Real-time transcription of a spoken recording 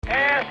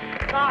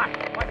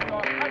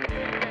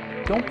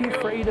Don't be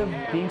afraid of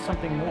being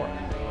something more.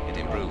 It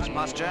improves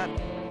posture.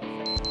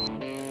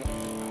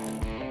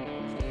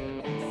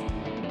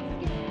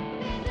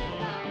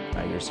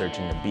 You're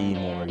searching to be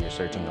more, you're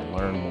searching to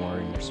learn more,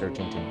 and you're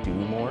searching to do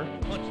more.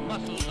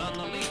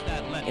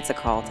 It's a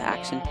call to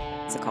action.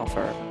 It's a call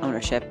for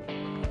ownership.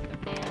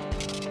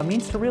 It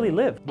means to really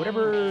live,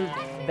 whatever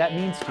that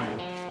means to you.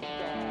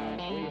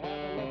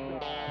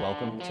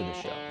 Welcome to the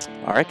show.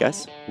 All right,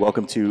 guys.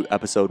 Welcome to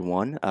episode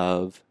 1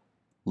 of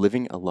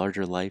Living a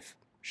Larger Life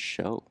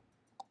show.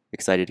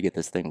 Excited to get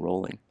this thing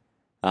rolling.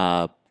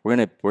 We're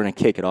gonna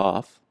kick it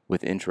off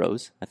with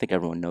intros. I think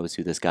everyone knows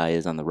who this guy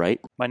is on the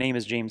right. My name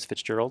is James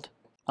Fitzgerald.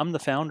 I'm the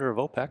founder of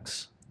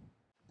OPEX.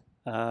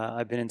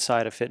 I've been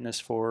inside of fitness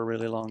for a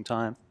really long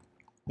time,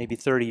 maybe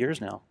 30 years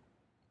now.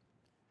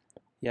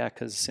 Yeah,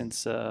 because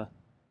since I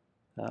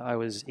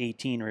was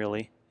 18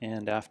 really,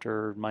 and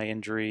after my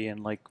injury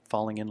and like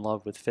falling in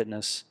love with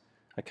fitness,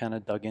 I kind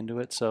of dug into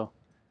it. So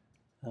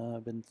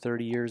I've been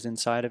 30 years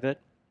inside of it,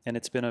 and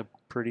it's been a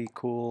pretty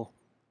cool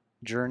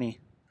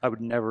journey. I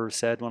would never have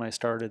said when I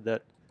started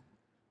that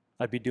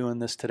I'd be doing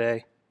this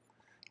today.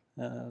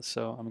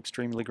 So I'm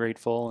extremely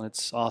grateful, and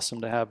it's awesome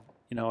to have,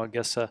 I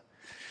guess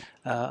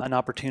an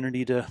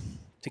opportunity to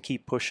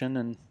keep pushing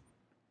and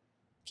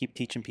keep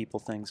teaching people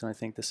things. And I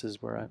think this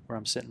is where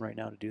I'm sitting right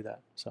now to do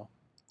that. So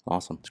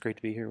Awesome. it's great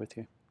to be here with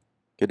you.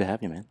 Good to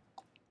have you, man.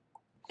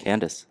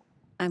 Candace.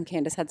 I'm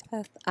Candace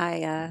Hedseth.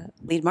 I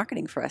lead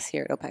marketing for us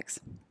here at OPEX.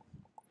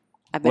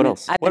 What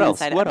else? What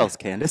else,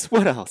 Candace?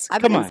 What else?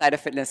 I've been inside of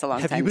fitness a long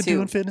time, too. Have you been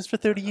doing fitness for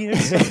 30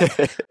 years?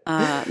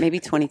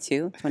 Maybe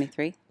 22,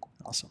 23.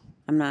 Awesome.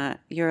 I'm not,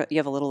 you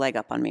have a little leg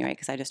up on me, right?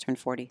 Because I just turned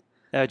 40.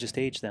 Yeah, I just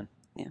aged then.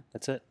 Yeah.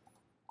 That's it.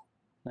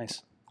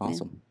 Nice.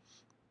 Awesome.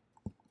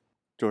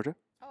 Georgia?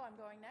 Oh, I'm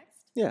going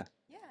next? Yeah.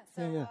 Yeah,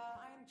 so Yeah.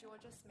 I'm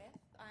Georgia Smith.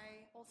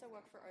 I also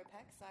work for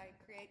OPEX. I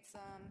create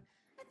some,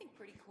 I think,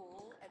 pretty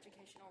cool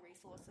educational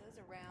resources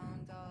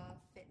around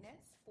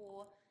fitness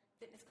for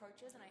fitness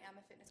coaches, and I am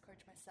a fitness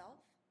coach myself.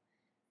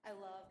 I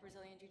love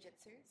Brazilian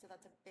Jiu-Jitsu, so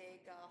that's a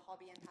big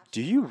hobby and passion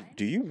Do of mine.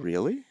 you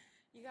really?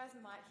 You guys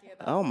might hear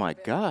that. Oh a my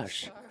bit,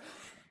 gosh. so-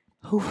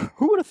 Who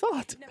would have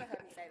thought? You've never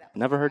heard me say that.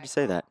 Never before, heard you right?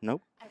 say that.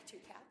 Nope. I have 2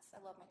 cats. I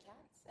love my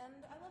cats, and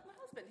I love my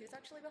husband, who's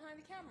actually behind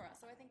the camera.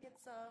 So I think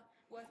it's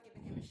worth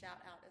giving him a shout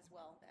out as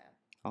well there.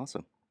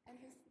 Awesome. And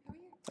who are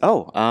you?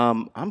 Oh,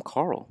 I'm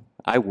Carl.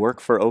 I work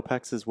for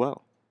OPEX as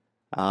well.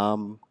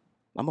 I'm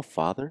a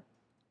father.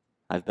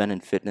 I've been in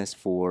fitness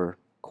for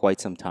quite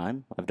some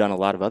time. I've done a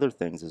lot of other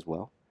things as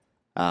well.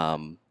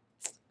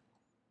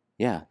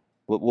 Yeah,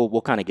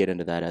 we'll kind of get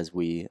into that as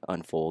we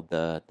unfold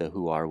the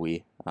who are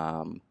we.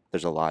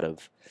 There's a lot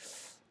of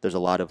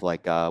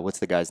like what's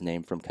the guy's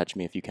name from Catch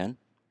Me If You Can?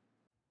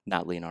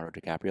 Not Leonardo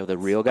DiCaprio, the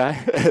real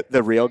guy,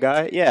 the real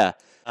guy. Yeah,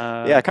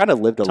 yeah. I kind of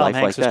lived a Tom life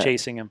Hanks like was that.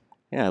 chasing him.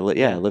 Yeah,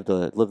 lived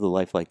a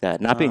life like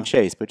that. Not being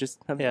chased, but just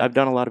Yeah. I've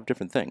done a lot of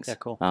different things. Yeah,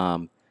 cool.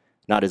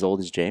 Not as old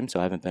as James, so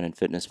I haven't been in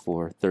fitness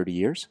for 30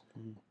 years.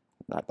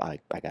 I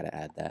got to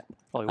add that.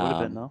 Probably would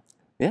have been, though.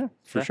 Yeah,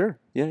 for Yeah. sure.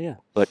 Yeah.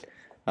 But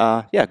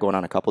going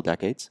on a couple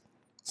decades.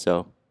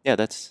 So yeah,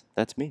 that's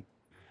me,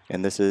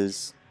 and this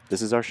is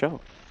our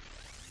show.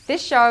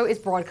 This show is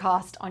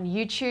broadcast on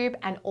YouTube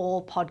and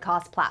all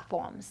podcast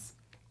platforms.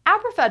 Our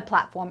preferred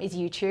platform is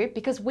YouTube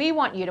because we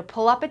want you to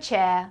pull up a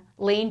chair,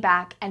 lean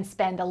back, and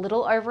spend a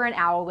little over an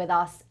hour with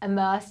us,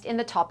 immersed in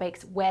the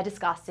topics we're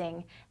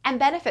discussing, and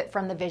benefit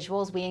from the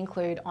visuals we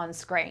include on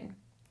screen.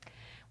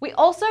 We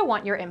also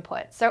want your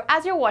input, so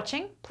as you're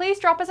watching, please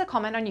drop us a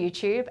comment on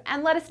YouTube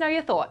and let us know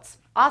your thoughts,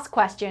 ask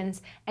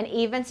questions, and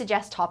even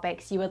suggest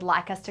topics you would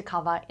like us to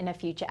cover in a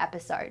future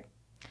episode.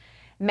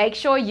 Make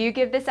sure you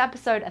give this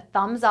episode a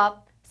thumbs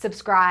up,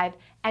 subscribe,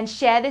 and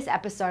share this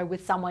episode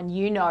with someone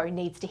you know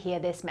needs to hear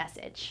this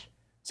message.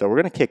 So we're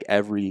going to kick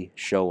every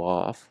show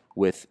off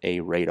with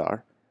a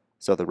radar.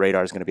 So the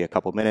radar is going to be a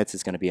couple minutes.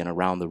 It's going to be an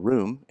around the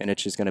room, and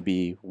it's just going to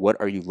be, what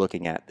are you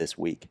looking at this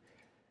week?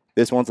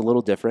 This one's a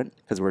little different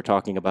because we're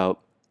talking about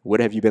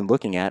what have you been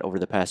looking at over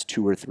the past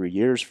 2 or 3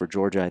 years. For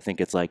Georgia, I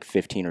think it's like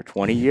 15 or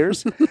 20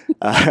 years.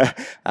 But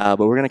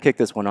we're going to kick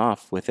this one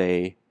off with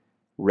a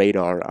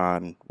radar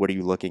on what are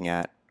you looking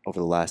at over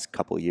the last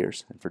couple of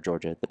years, and for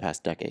Georgia, the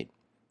past decade.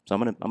 So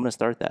I'm gonna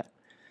start that.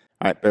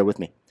 All right, bear with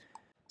me.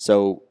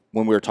 So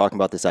when we were talking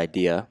about this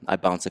idea, I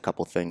bounced a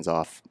couple things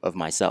off of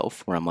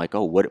myself where I'm like,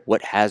 oh,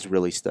 what has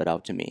really stood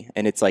out to me?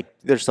 And it's like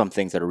there's some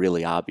things that are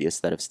really obvious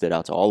that have stood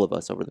out to all of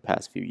us over the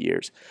past few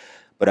years.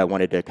 But I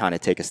wanted to kind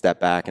of take a step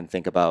back and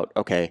think about,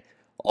 okay,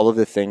 all of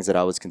the things that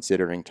I was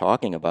considering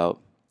talking about,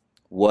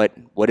 what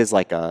is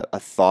like a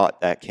thought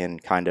that can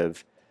kind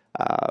of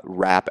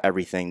wrap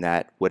everything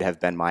that would have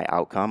been my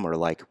outcome, or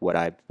like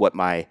what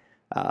my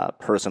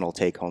personal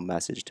take-home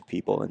message to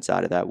people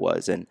inside of that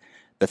was. And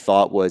the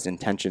thought was,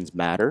 intentions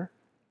matter,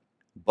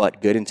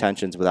 but good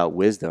intentions without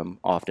wisdom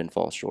often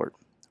fall short,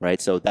 right?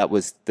 So that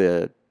was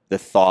the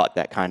thought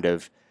that kind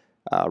of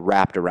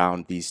wrapped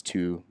around these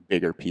two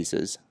bigger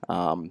pieces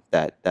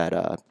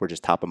that were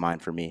just top of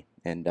mind for me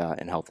in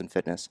health and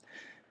fitness.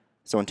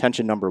 So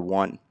intention number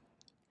one.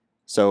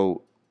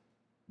 So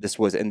this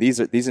was, and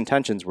these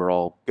intentions were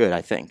all good,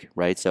 I think,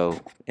 right? So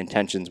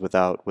intentions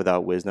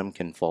without wisdom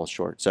can fall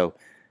short. So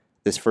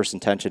this first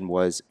intention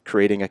was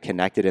creating a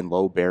connected and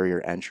low barrier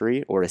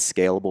entry or a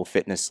scalable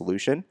fitness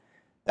solution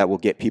that will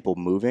get people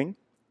moving,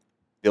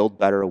 build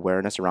better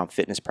awareness around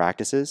fitness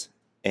practices,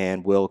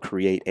 and will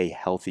create a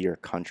healthier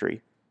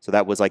country. So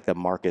that was like the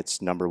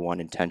market's number one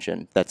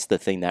intention. That's the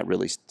thing that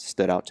really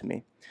stood out to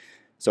me.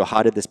 So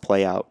how did this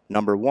play out?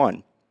 Number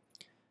one,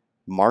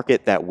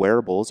 market that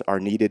wearables are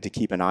needed to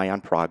keep an eye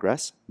on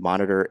progress,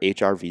 monitor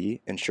HRV,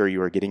 ensure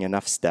you are getting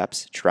enough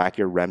steps, track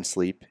your REM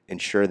sleep,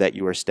 ensure that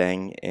you are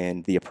staying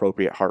in the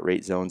appropriate heart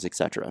rate zones,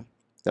 etc.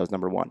 That was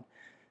number one.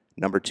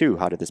 Number two,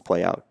 how did this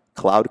play out?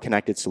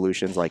 Cloud-connected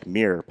solutions like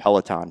Mirror,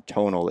 Peloton,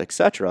 Tonal,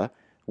 etc.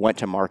 went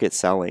to market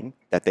selling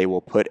that they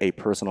will put a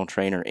personal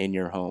trainer in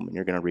your home and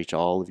you're going to reach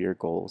all of your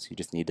goals. You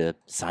just need to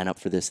sign up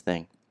for this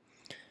thing.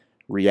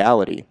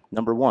 Reality.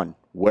 Number one,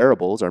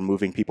 wearables are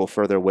moving people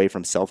further away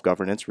from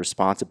self-governance,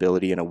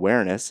 responsibility, and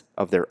awareness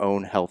of their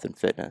own health and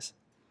fitness.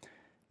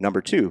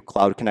 Number two,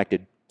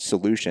 cloud-connected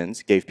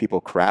solutions gave people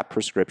crap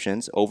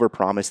prescriptions,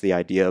 overpromised the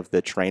idea of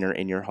the trainer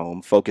in your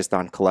home, focused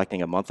on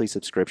collecting a monthly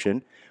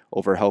subscription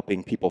over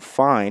helping people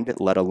find,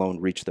 let alone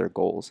reach their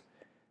goals.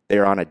 They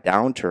are on a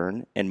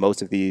downturn, and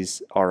most of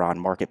these are on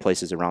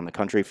marketplaces around the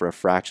country for a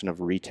fraction of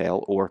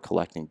retail or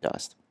collecting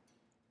dust.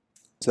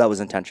 So that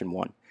was intention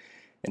one.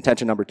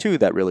 Intention number two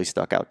that really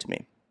stuck out to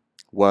me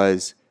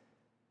was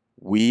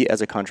we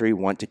as a country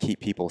want to keep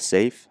people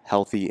safe,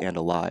 healthy, and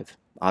alive.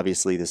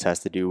 Obviously, this has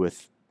to do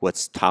with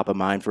what's top of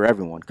mind for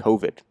everyone,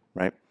 COVID,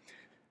 right?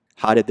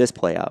 How did this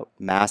play out?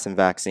 Masks and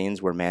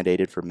vaccines were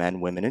mandated for men,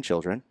 women, and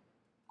children.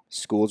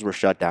 Schools were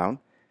shut down.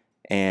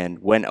 And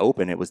when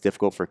open, it was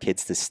difficult for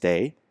kids to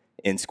stay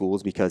in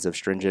schools because of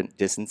stringent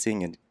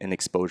distancing and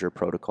exposure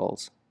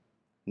protocols.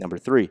 Number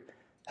three,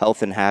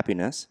 health and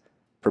happiness,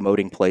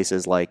 promoting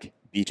places like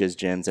beaches,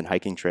 gyms, and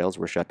hiking trails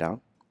were shut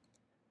down.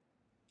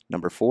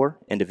 Number four,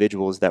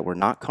 individuals that were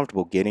not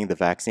comfortable getting the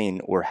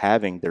vaccine or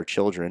having their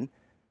children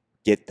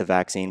get the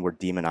vaccine were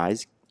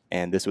demonized,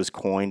 and this was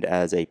coined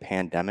as a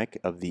pandemic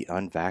of the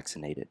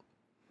unvaccinated.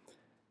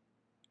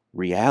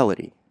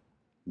 Reality.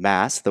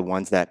 Masks, the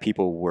ones that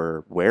people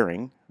were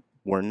wearing,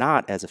 were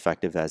not as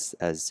effective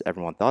as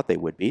everyone thought they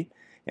would be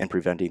in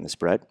preventing the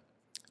spread.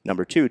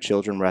 Number two,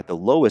 children were at the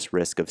lowest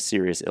risk of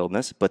serious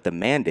illness, but the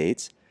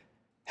mandates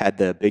had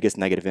the biggest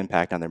negative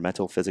impact on their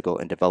mental, physical,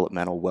 and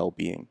developmental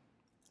well-being.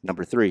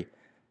 Number three,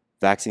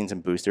 vaccines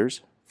and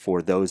boosters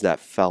for those that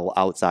fell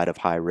outside of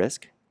high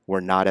risk were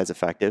not as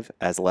effective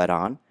as led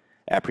on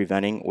at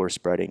preventing or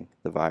spreading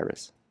the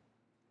virus.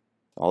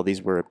 All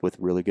these were with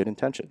really good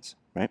intentions,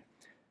 right?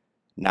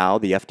 Now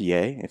the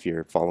FDA, if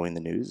you're following the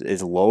news,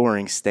 is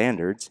lowering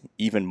standards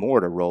even more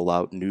to roll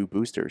out new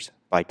boosters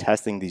by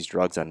testing these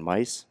drugs on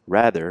mice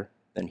rather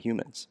than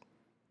humans.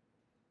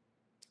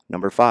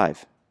 Number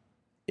five,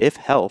 if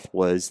health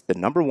was the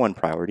number one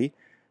priority,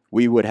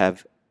 we would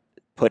have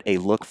put a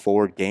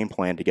look-forward game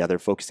plan together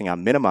focusing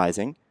on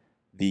minimizing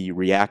the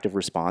reactive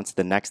response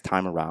the next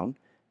time around,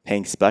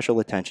 paying special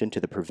attention to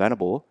the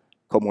preventable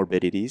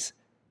comorbidities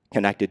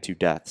connected to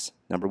deaths.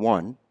 Number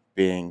one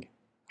being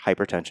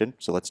hypertension,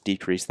 so let's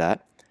decrease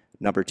that.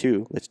 Number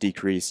two, let's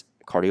decrease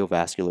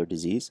cardiovascular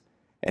disease.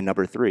 And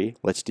number three,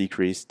 let's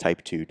decrease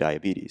type 2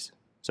 diabetes.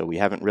 So we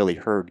haven't really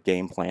heard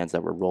game plans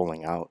that we're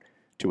rolling out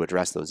to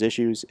address those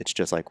issues. It's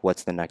just like,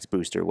 what's the next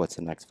booster? What's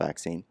the next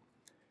vaccine?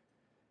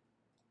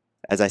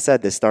 As I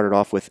said, this started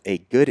off with a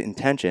good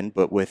intention,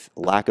 but with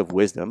lack of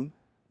wisdom.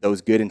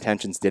 Those good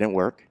intentions didn't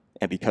work.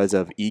 And because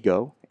of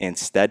ego and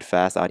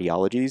steadfast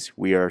ideologies,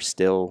 we are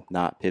still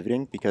not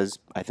pivoting because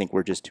I think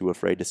we're just too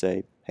afraid to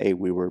say, hey,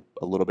 we were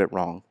a little bit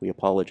wrong. We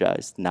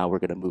apologized. Now we're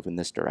going to move in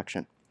this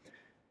direction.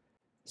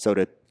 So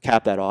to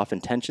cap that off,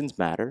 intentions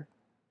matter,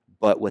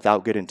 but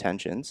without good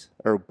intentions,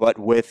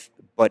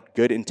 but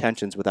good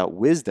intentions without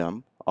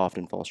wisdom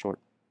often fall short.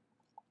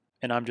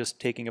 And I'm just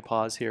taking a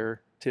pause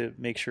here to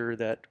make sure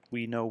that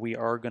we know we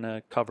are going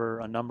to cover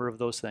a number of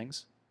those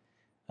things.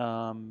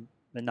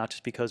 And not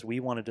just because we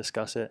want to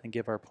discuss it and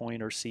give our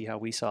point or see how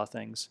we saw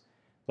things,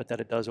 but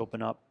that it does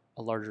open up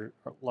a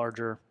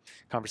larger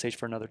conversation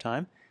for another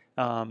time.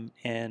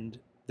 And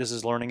this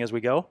is learning as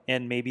we go.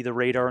 And maybe the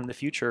radar in the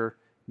future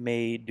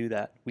may do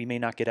that. We may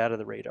not get out of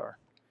the radar.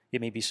 It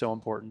may be so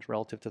important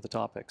relative to the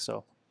topic.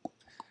 So,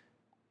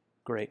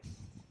 great.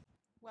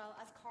 Well,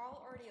 as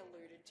Carl already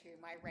alluded to,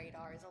 my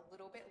radar is a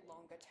little bit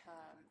longer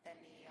term than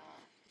the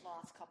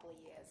last couple of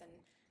years. And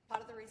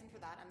part of the reason for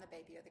that, I'm the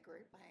baby of the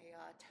group. I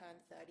turn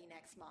 30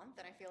 next month,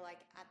 and I feel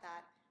like at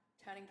that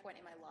turning point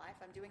in my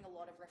life, I'm doing a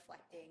lot of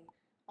reflecting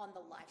on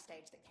the life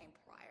stage that came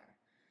prior,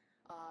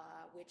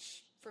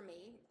 which for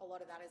me, a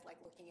lot of that is like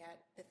looking at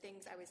the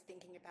things I was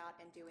thinking about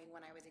and doing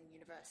when I was in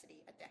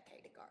university a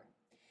decade ago.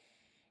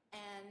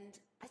 And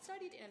I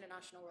studied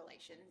international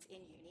relations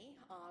in uni.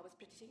 I was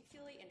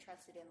particularly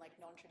interested in like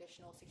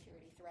non-traditional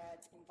security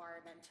threats,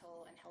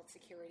 environmental and health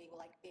security were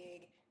like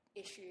big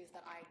issues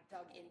that I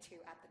dug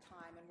into at the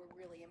time and were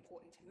really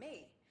important to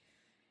me.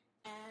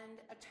 And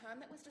a term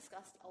that was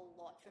discussed a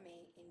lot for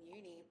me in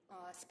uni,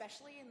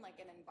 especially in like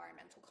an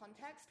environmental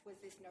context,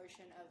 was this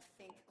notion of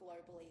think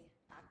globally,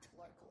 act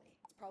locally.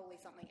 It's probably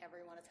something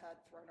everyone has heard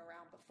thrown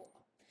around before.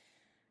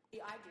 The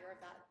idea of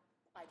that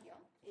idea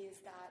is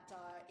that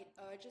it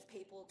urges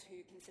people to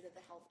consider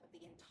the health of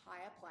the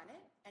entire planet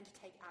and to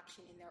take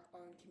action in their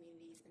own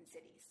communities and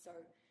cities. So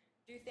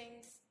do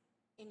things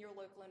in your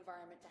local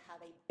environment to have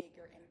a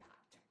bigger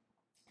impact.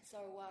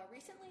 So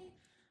recently,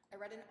 I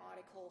read an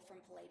article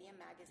from Palladium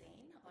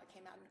magazine. It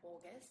came out in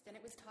August, and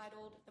it was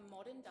titled "The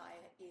Modern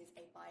Diet is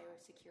a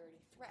Biosecurity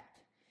Threat."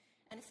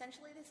 And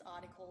essentially this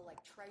article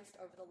traced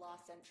over the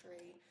last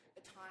century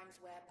the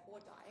times where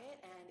poor diet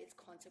and its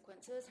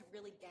consequences have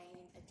really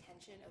gained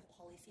attention of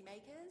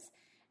policymakers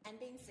and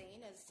been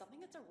seen as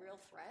something that's a real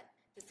threat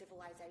to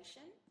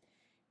civilization.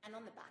 And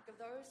on the back of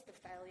those, the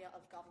failure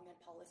of government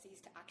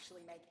policies to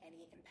actually make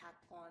any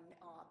impact on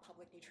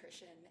public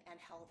nutrition and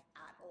health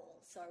at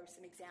all. So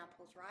some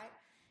examples, right?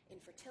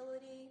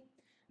 Infertility,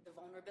 the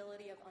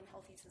vulnerability of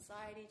unhealthy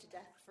society to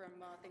death from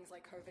things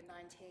like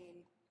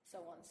COVID-19,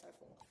 so on and so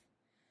forth.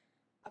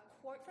 A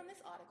quote from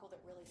this article that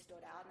really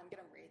stood out, and I'm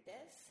going to read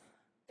this.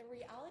 The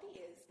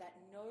reality is that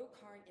no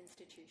current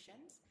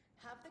institutions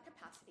have the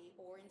capacity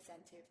or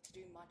incentive to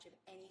do much of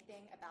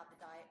anything about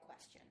the diet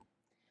question.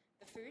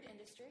 The food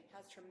industry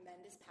has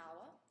tremendous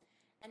power,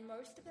 and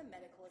most of the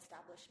medical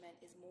establishment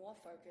is more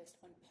focused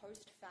on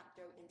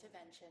post-facto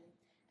intervention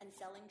and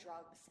selling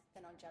drugs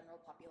than on general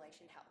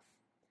population health.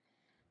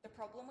 The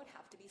problem would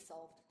have to be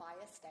solved by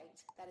a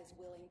state that is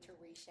willing to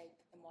reshape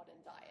the modern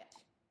diet.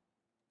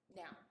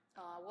 Now,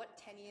 what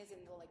 10 years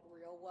in the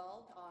real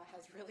world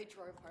has really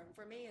drove home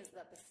for me is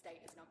that the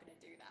state is not going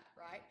to do that,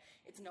 right?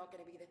 It's not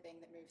going to be the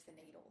thing that moves the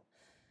needle.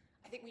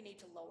 I think we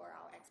need to lower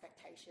our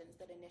expectations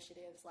that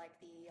initiatives like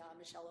the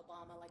Michelle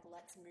Obama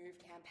Let's Move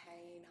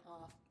campaign,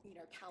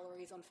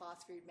 calories on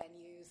fast food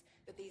menus,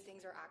 that these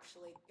things are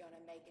actually going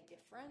to make a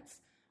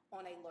difference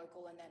on a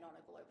local and then on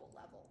a global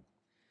level.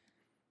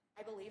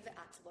 I believe that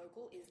Act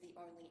Local is the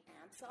only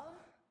answer,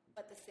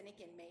 but the cynic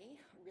in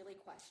me really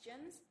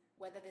questions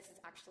whether this is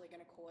actually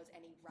going to cause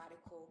any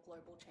radical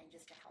global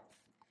changes to health.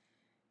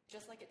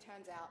 Just like it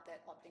turns out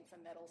that opting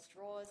for metal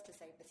straws to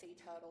save the sea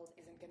turtles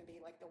isn't going to be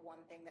the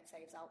one thing that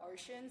saves our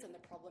oceans, and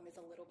the problem is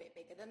a little bit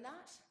bigger than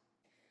that.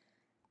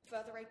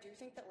 Further, I do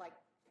think that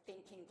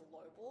thinking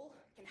global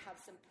can have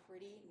some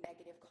pretty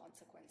negative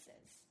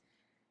consequences.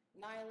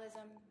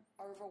 Nihilism,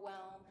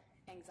 overwhelm,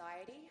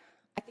 anxiety.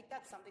 I think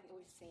that's something that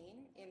we've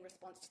seen in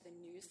response to the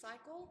news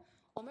cycle,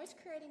 almost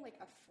creating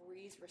a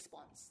freeze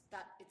response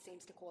that it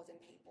seems to cause in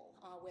people,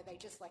 where they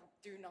just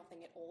do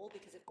nothing at all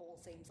because it all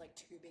seems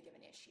too big of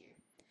an issue.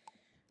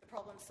 The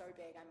problem's so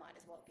big, I might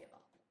as well give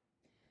up.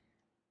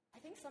 I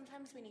think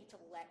sometimes we need to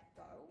let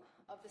go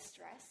of the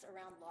stress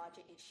around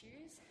larger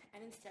issues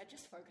and instead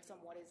just focus on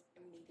what is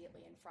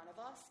immediately in front of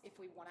us if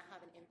we want to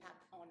have an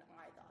impact on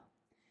either.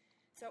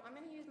 So I'm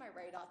going to use my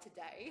radar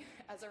today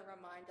as a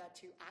reminder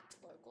to act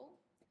local.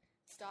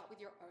 Start with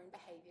your own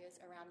behaviors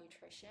around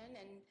nutrition,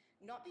 and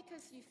not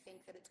because you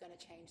think that it's going to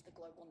change the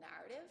global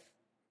narrative,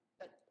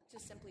 but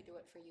just simply do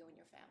it for you and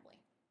your family.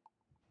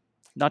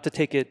 Not to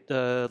take it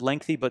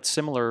lengthy, but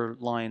similar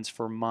lines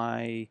for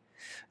my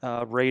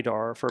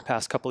radar for the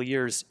past couple of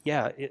years.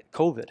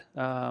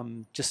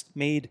 COVID just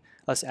made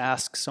us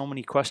ask so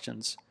many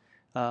questions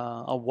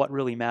on what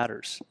really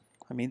matters.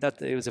 I mean,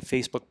 it was a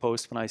Facebook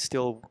post when I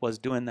still was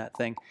doing that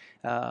thing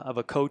of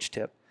a coach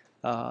tip.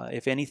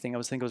 If anything,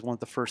 I think it was one of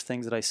the first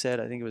things that I said.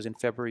 I think it was in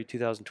February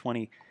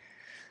 2020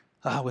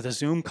 with a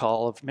Zoom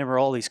call. Remember,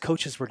 all these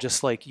coaches were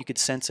just you could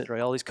sense it,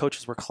 right? All these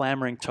coaches were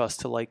clamoring to us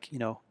to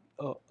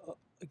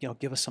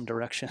give us some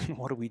direction.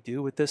 What do we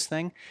do with this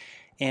thing?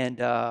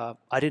 And I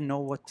didn't know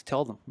what to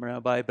tell them,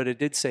 but it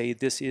did say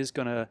this is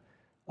going to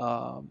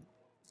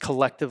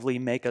collectively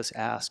make us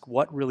ask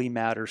what really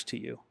matters to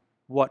you.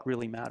 What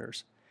really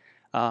matters?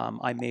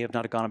 I may have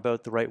not gone about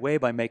it the right way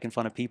by making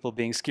fun of people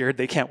being scared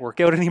they can't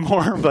work out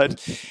anymore, but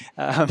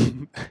I'll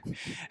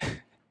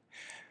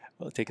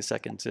take a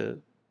second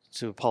to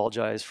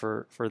apologize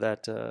for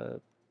that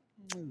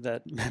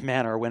that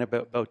manner I went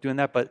about doing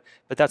that, but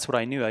that's what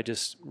I knew. I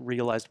just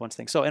realized one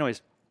thing. So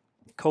anyways,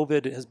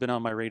 COVID has been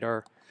on my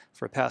radar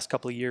for the past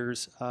couple of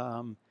years.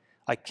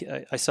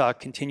 I saw a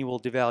continual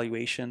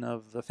devaluation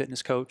of the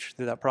fitness coach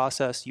through that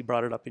process. You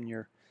brought it up in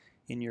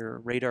your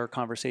radar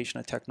conversation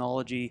of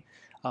technology.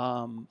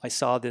 I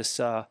saw this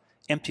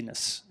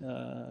emptiness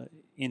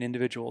in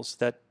individuals,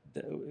 that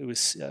it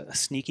was a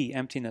sneaky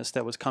emptiness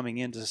that was coming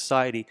into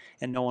society,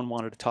 and no one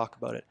wanted to talk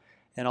about it.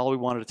 And all we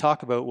wanted to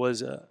talk about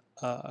was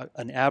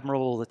an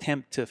admirable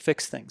attempt to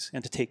fix things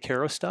and to take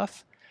care of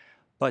stuff.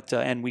 But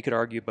and we could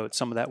argue about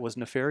some of that was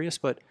nefarious,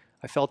 but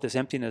I felt this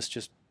emptiness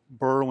just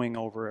burrowing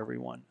over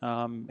everyone,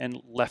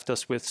 and left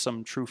us with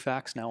some true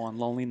facts now on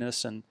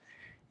loneliness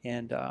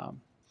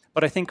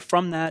but I think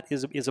from that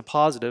is a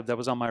positive that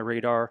was on my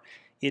radar.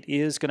 It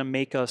is going to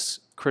make us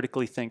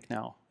critically think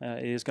now.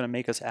 It is going to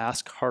make us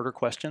ask harder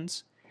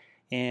questions,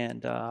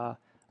 and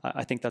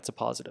I think that's a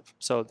positive.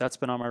 So that's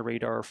been on my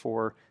radar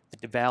for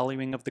the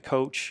devaluing of the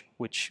coach,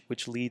 which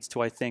leads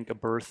to, I think, a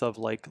birth of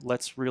like,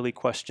 let's really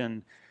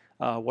question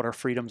what our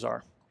freedoms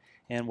are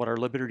and what our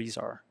liberties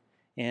are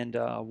and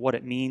what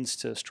it means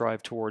to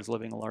strive towards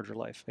living a larger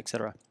life,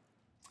 etc.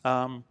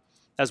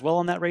 As well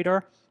on that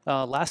radar,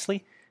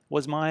 lastly,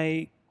 was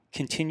my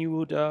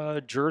continued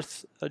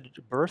birth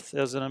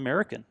as an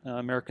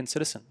American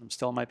citizen. I'm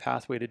still on my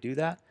pathway to do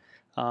that.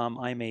 I'm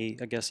I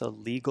guess, a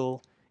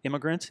legal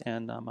immigrant,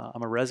 and I'm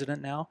a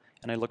resident now,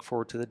 and I look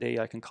forward to the day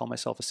I can call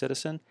myself a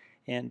citizen.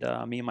 And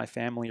me and my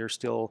family are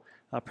still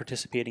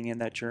participating in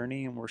that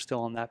journey, and we're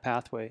still on that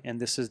pathway. And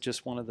this is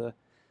just one of the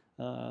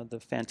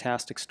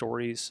fantastic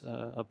stories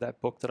of that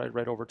book that I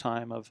read over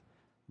time of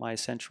my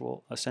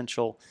essential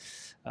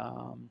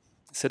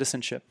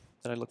citizenship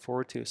that I look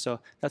forward to. So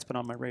that's been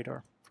on my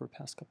radar for the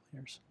past couple of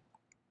years.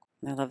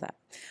 I love that.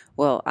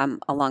 Well,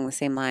 along the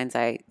same lines,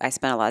 I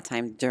spent a lot of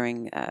time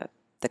during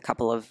the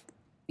couple of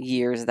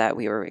years that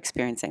we were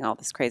experiencing all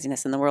this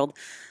craziness in the world,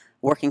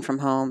 working from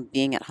home,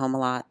 being at home a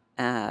lot,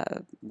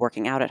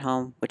 working out at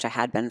home, which I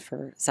had been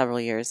for several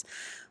years.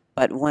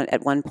 But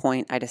at one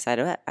point, I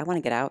decided I want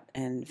to get out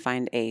and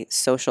find a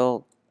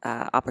social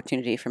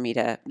opportunity for me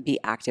to be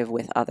active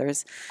with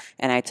others.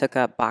 And I took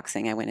up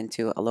boxing. I went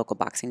into a local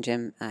boxing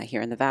gym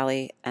here in the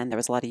Valley, and there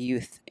was a lot of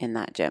youth in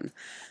that gym.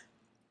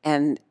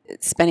 And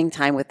spending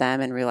time with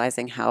them and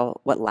realizing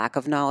what lack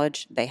of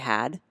knowledge they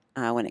had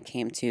when it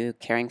came to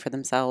caring for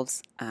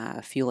themselves,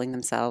 fueling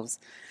themselves,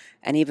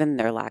 and even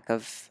their lack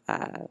of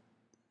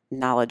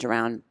knowledge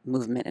around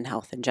movement and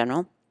health in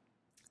general.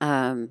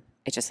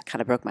 It just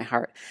kind of broke my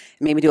heart.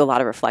 It made me do a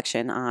lot of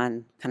reflection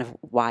on kind of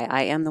why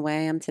I am the way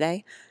I am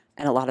today.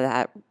 And a lot of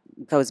that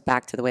goes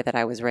back to the way that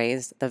I was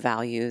raised, the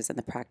values and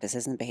the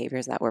practices and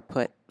behaviors that were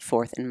put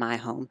forth in my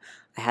home.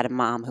 I had a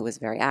mom who was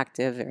very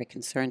active, very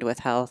concerned with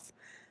health.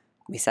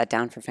 We sat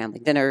down for family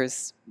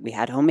dinners. We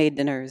had homemade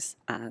dinners.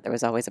 There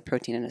was always a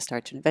protein and a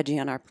starch and a veggie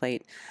on our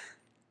plate.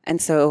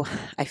 And so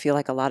I feel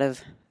like a lot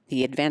of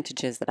the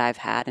advantages that I've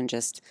had and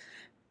just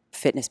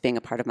fitness being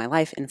a part of my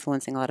life,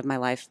 influencing a lot of my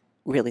life,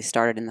 really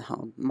started in the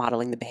home,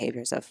 modeling the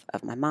behaviors of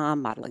my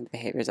mom, modeling the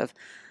behaviors of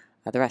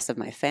the rest of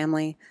my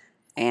family.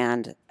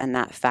 And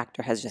that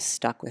factor has just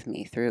stuck with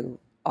me through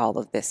all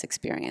of this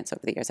experience over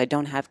the years. I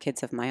don't have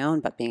kids of my own,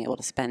 but being able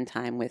to spend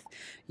time with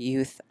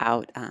youth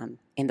out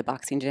in the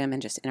boxing gym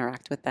and just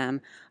interact with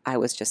them, I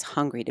was just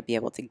hungry to be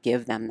able to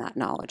give them that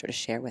knowledge or to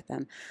share with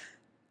them.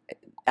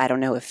 I don't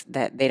know if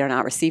that they're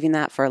not receiving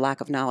that for a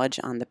lack of knowledge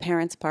on the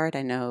parents' part.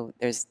 I know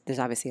there's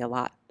obviously a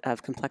lot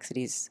of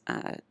complexities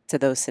to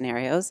those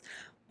scenarios,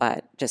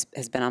 but just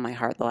has been on my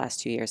heart the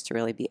last 2 years to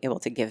really be able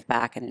to give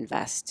back and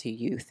invest to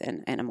youth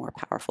in a more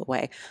powerful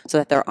way so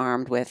that they're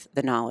armed with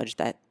the knowledge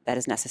that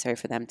is necessary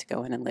for them to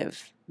go in and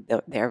live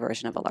their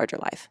version of a larger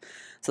life.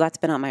 So that's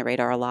been on my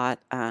radar a lot.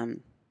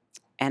 And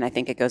I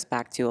think it goes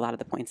back to a lot of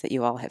the points that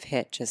you all have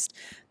hit, just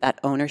that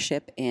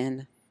ownership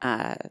in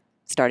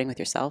starting with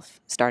yourself,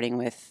 starting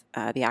with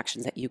the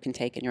actions that you can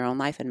take in your own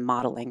life and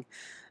modeling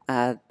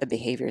the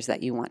behaviors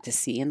that you want to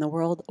see in the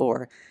world,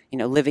 or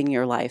living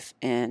your life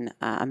in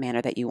a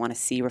manner that you want to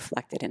see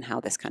reflected in how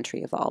this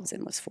country evolves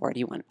and moves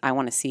forward. I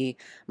want to see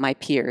my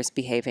peers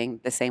behaving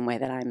the same way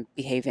that I'm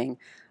behaving,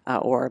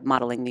 or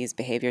modeling these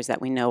behaviors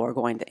that we know are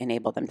going to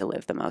enable them to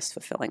live the most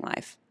fulfilling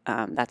life.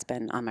 That's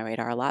been on my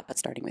radar a lot, but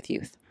starting with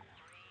youth.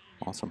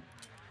 Awesome.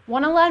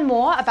 Want to learn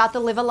more about the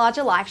Live a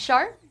Larger Life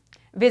show?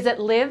 Visit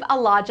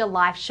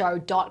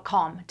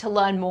livealargerlifeshow.com to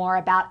learn more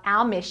about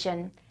our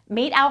mission,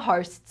 meet our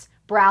hosts,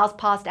 browse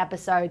past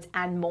episodes,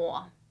 and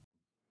more.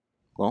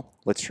 Well,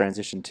 let's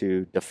transition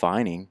to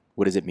defining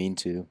what does it mean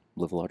to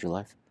live a larger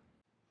life.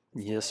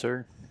 Yes,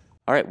 sir.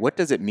 All right, what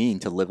does it mean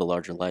to live a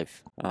larger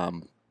life?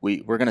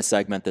 We're going to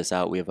segment this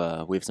out. We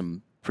have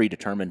some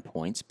predetermined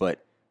points,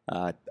 but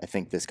I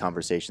think this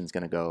conversation is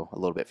going to go a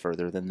little bit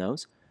further than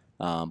those.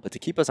 But to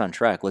keep us on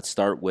track, let's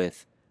start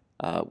with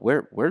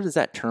where does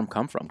that term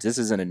come from? Because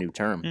this isn't a new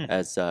term,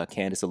 as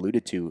Candace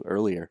alluded to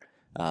earlier.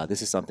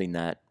 This is something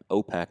that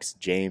OPEX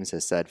James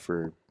has said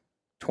for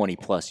 20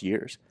 plus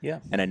years. Yeah.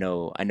 And I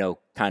know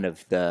kind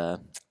of the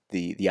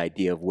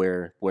idea of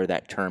where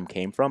that term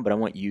came from, but I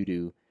want you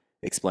to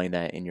explain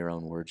that in your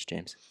own words,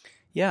 James.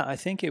 Yeah, I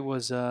think it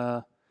was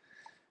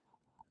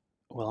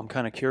well, I'm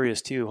kind of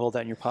curious too. Hold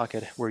that in your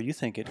pocket where you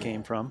think it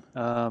came from.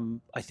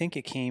 I think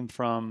it came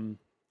from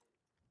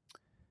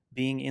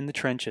being in the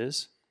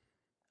trenches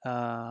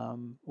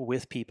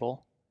with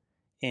people,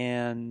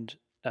 and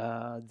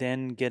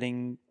then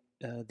getting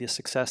the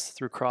success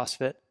through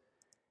CrossFit,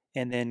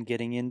 and then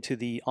getting into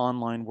the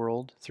online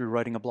world through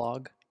writing a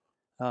blog,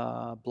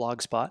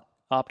 Blogspot,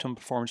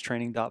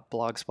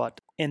 optimumperformancetraining.blogspot,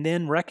 and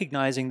then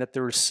recognizing that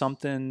there's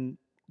something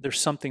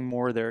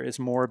more there. It's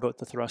more about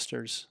the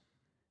thrusters.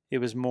 It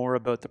was more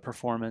about the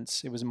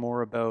performance. It was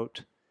more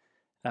about,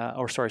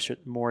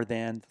 more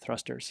than the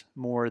thrusters.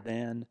 More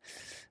than,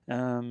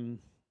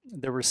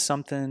 there was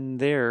something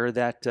there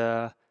that,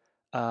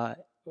 at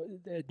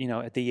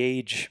the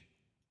age,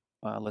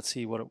 let's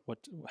see,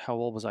 how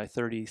old was I?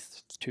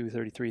 32,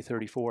 33,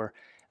 34.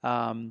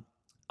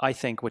 I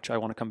think, which I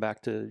want to come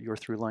back to your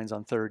through lines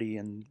on 30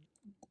 and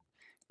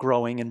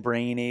growing and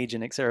brain age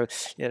and et cetera.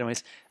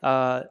 Anyways,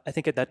 I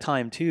think at that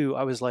time too,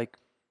 I was like,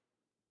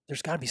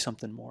 there's got to be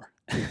something more,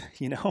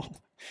 you know?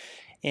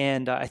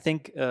 And I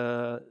think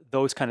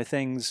those kind of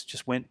things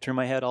just went through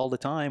my head all the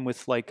time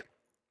with like,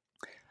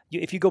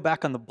 if you go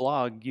back on the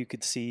blog, you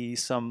could see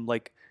some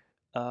like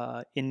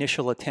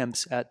initial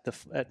attempts at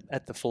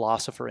the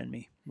philosopher in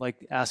me,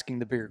 like asking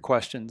the bigger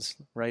questions,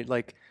 right?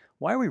 Like,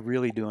 why are we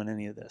really doing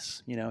any of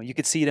this? You know, you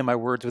could see it in my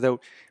words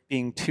without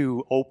being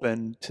too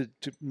open to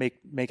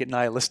make it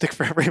nihilistic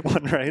for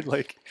everyone, right?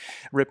 Like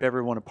rip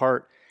everyone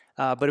apart.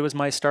 But it was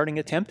my starting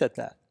attempt at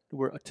that,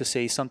 to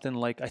say something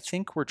like, I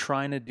think we're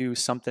trying to do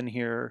something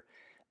here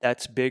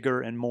that's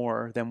bigger and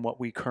more than what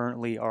we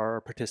currently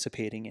are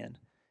participating in.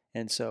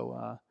 And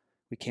so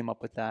we came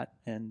up with that.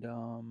 And,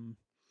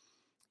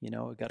 you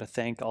know, I got to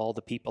thank all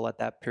the people at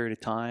that period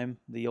of time,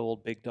 the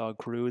old Big Dog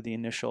crew, the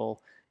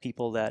initial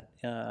people that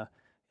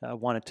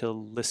wanted to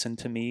listen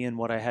to me and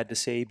what I had to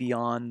say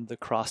beyond the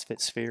CrossFit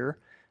sphere,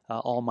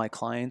 all my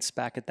clients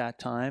back at that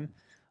time,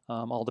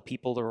 all the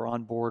people that were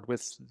on board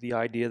with the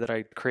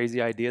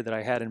crazy idea that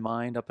I had in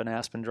mind up in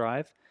Aspen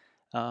Drive.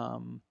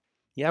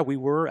 Yeah, we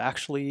were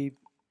actually,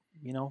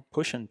 you know,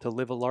 pushing to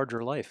live a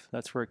larger life.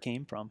 That's where it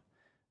came from.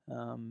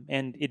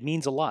 And it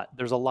means a lot.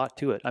 There's a lot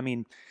to it. I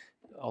mean,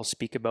 I'll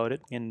speak about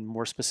it in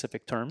more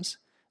specific terms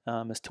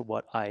as to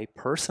what I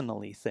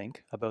personally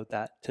think about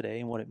that today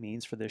and what it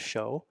means for this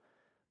show.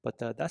 But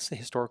that's the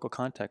historical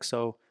context.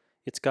 So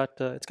it's got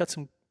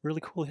some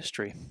really cool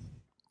history.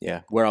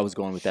 Yeah, where I was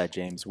going with that,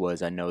 James,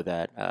 was I know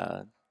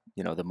that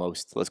you know, the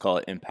most, let's call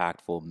it,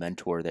 impactful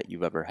mentor that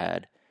you've ever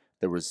had.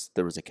 There was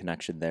a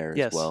connection there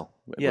as well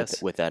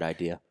with that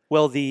idea.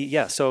 Well,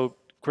 so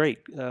great.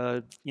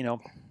 You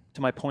know,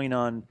 to my point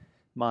on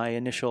my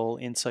initial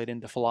insight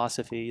into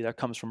philosophy, that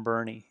comes from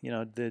Bernie. You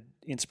know, the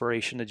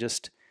inspiration to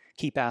just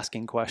keep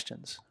asking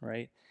questions,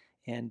 right?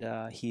 And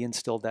he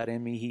instilled that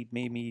in me. He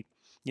made me,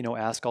 you know,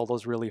 ask all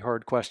those really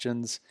hard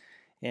questions,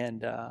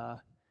 and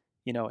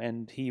you know,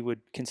 and he would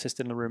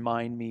consistently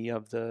remind me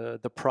of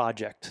the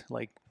project.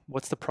 Like,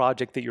 what's the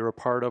project that you're a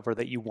part of, or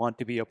that you want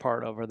to be a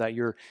part of, or that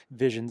your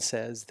vision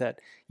says that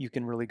you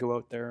can really go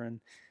out there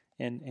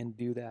and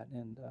do that.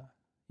 And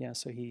yeah,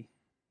 so he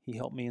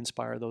helped me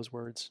inspire those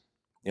words.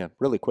 Yeah,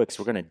 really quick.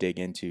 So we're going to dig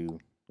into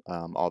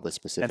all the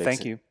specifics. And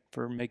thank you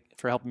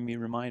for helping me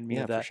remind me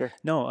of that. For sure.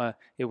 No, I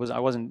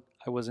wasn't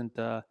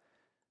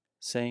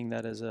saying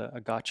that as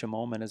a gotcha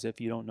moment, as if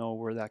you don't know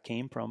where that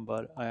came from,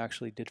 but I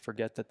actually did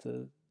forget that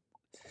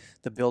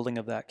the building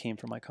of that came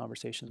from my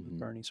conversations with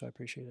Bernie, so I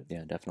appreciate it.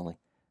 Yeah, definitely.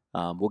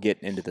 We'll get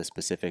into the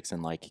specifics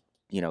and, like,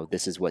 you know,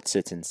 this is what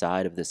sits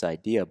inside of this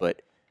idea,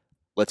 but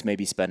let's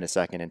maybe spend a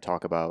second and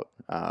talk about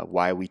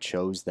why we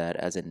chose that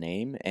as a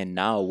name, and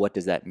now what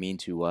does that mean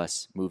to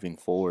us moving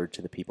forward,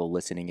 to the people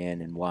listening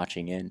in and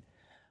watching in.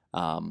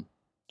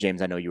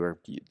 James, I know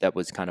that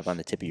was kind of on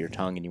the tip of your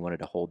tongue and you wanted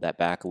to hold that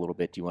back a little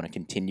bit. Do you want to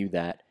continue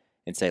that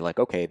and say, like,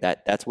 okay,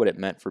 that's what it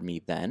meant for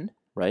me then,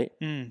 right?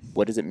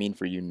 What does it mean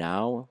for you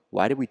now?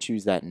 Why did we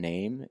choose that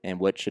name, and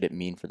what should it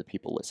mean for the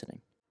people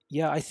listening?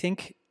 Yeah, I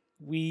think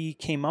we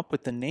came up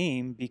with the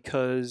name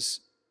because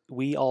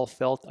we all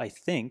felt, I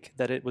think,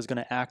 that it was going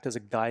to act as a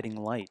guiding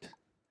light,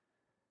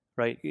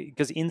 right?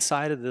 Because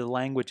inside of the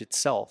language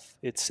itself,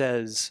 it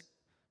says,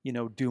 you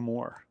know, do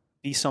more,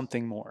 be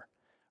something more,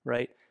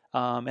 right?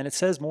 And it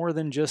says more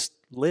than just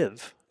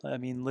live. I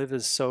mean, live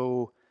is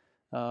so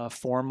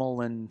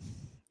formal and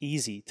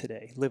easy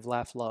today. Live,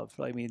 laugh, love.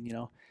 I mean, you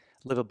know,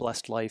 live a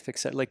blessed life,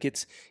 etc. Like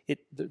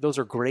those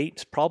are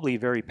great, probably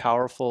very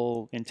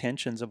powerful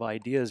intentions of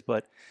ideas,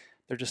 but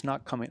they're just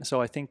not coming. So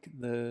I think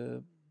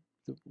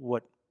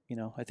what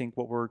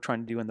we're trying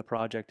to do in the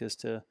project is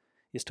to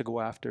go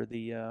after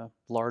the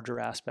larger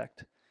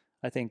aspect.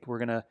 I think we're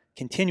going to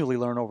continually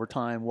learn over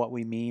time what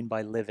we mean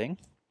by living,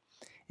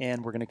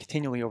 and we're going to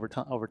continually over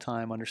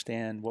time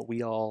understand what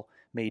we all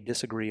may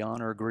disagree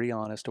on or agree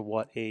on as to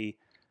what a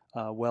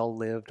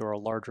well-lived or a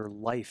larger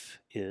life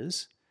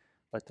is.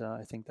 But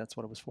I think that's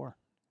what it was for.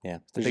 Yeah,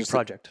 it's a big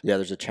project.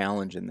 There's a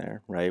challenge in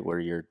there, right? Where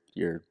you're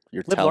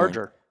live telling,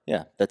 larger.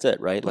 Yeah, that's it,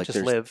 right? Don't like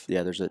just live.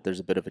 Yeah, there's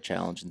a bit of a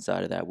challenge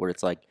inside of that where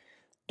it's like,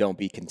 don't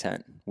be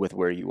content with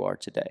where you are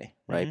today,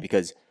 right? Mm-hmm.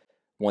 Because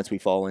once we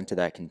fall into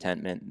that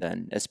contentment,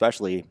 then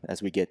especially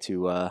as we get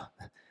to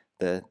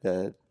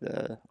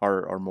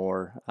our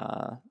more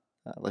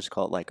let's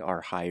call it like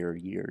our higher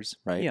years,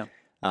 right? Yeah.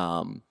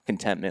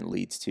 Contentment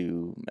leads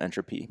to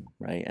entropy,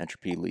 right?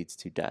 Entropy leads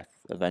to death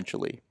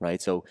eventually,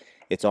 right? So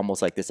it's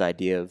almost like this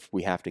idea of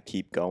we have to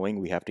keep going,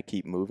 we have to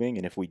keep moving,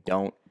 and if we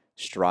don't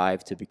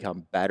strive to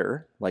become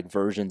better, like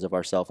versions of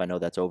ourselves, I know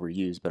that's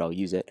overused, but I'll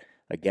use it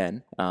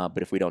again.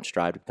 But if we don't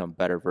strive to become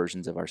better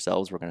versions of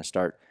ourselves, we're going to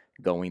start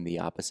going the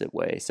opposite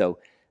way. So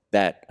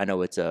that, I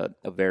know it's a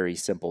very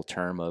simple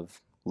term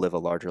of live a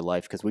larger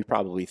life, because we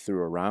probably threw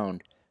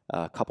around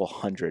a couple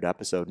hundred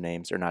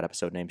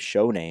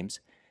show names,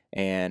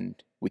 and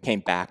we came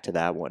back to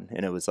that one,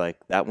 and it was like,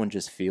 that one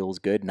just feels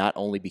good, not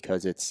only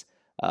because it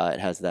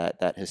has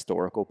that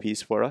historical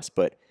piece for us,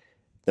 but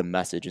the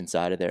message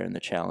inside of there and the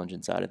challenge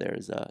inside of there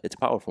is it's a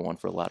powerful one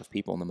for a lot of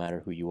people, no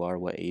matter who you are,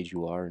 what age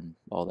you are, and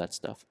all that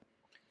stuff.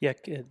 Yeah,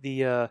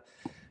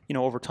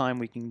 over time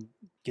we can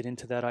get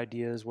into that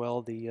idea as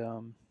well.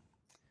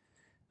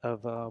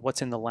 Of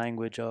what's in the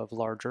language of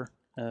larger.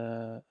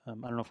 I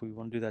don't know if we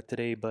want to do that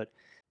today, but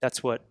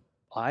that's what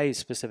I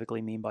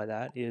specifically mean by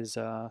that is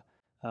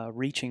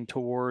reaching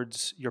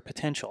towards your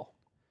potential,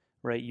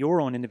 right? Your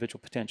own individual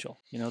potential.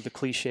 The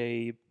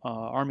cliche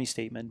Army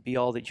statement, be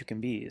all that you can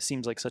be. It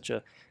seems like such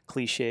a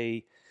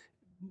cliche,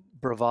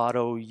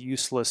 bravado,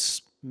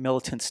 useless,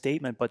 militant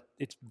statement, but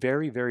it's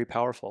very, very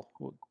powerful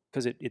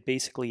because it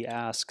basically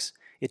asks,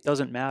 it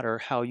doesn't matter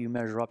how you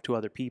measure up to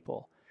other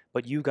people,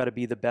 but you've got to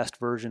be the best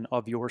version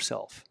of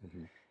yourself.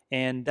 Mm-hmm.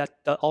 And that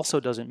also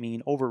doesn't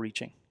mean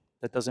overreaching.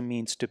 That doesn't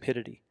mean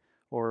stupidity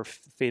or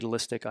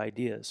fatalistic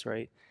ideas,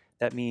 right?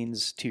 That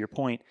means, to your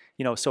point,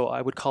 so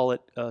I would call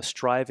it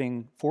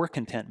striving for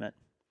contentment,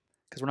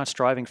 because we're not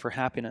striving for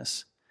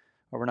happiness,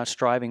 or we're not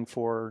striving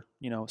for,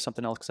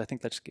 something else, because I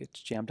think that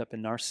gets jammed up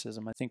in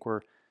narcissism. I think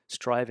we're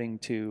striving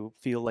to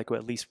feel like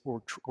at least we're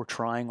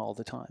trying all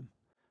the time,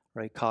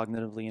 right?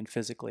 Cognitively and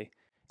physically.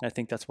 And I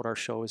think that's what our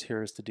show is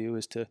here is to do,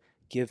 is to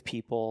give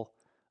people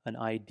an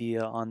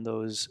idea on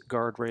those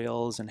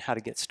guardrails and how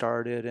to get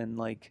started and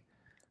like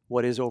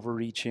what is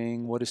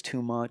overreaching, what is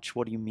too much,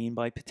 what do you mean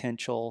by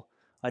potential?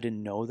 I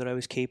didn't know that I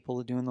was capable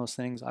of doing those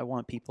things. I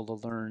want people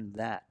to learn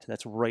that.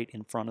 That's right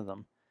in front of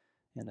them.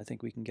 And I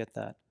think we can get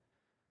that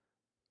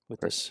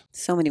with this.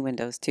 So many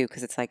windows too,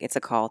 because it's a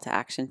call to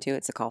action too.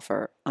 It's a call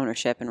for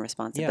ownership and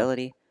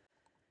responsibility.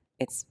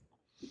 Yeah. It's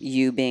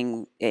you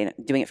doing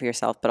it for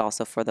yourself, but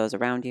also for those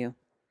around you.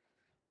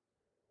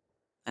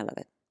 I love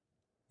it.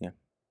 Yeah.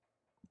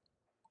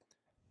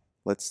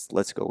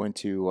 Let's go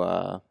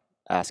into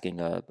asking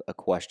a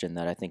question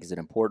that I think is an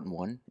important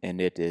one, and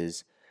it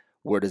is,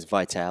 where does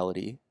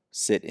vitality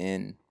sit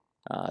in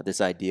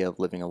this idea of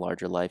living a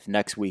larger life?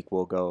 Next week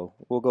we'll go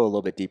a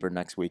little bit deeper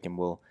next week, and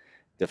we'll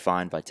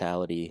define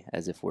vitality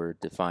as if we're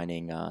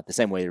defining the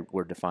same way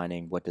we're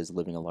defining what does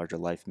living a larger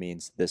life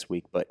means this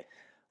week. But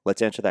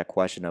let's answer that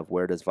question of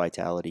where does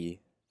vitality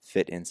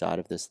fit inside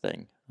of this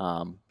thing.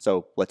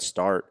 So let's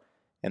start.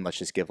 And let's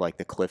just give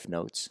like the Cliff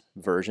Notes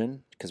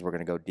version, because we're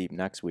going to go deep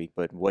next week.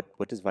 But what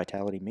does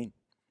vitality mean?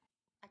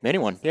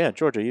 Anyone? Yeah,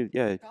 Georgia.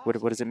 What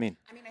does it mean?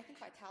 I mean, I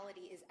think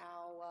vitality is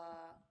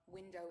our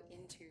window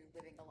into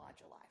living a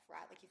larger life,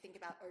 right? Like you think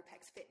about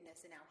OPEX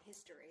Fitness and our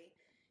history.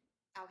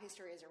 Our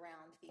history is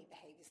around the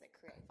behaviors that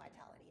create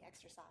vitality: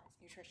 exercise,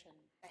 nutrition,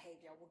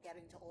 behavior. We'll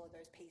get into all of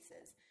those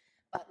pieces.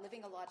 But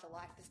living a larger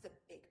life, this is a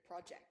big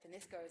project, and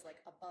this goes like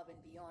above and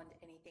beyond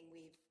anything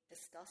we've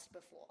discussed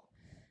before.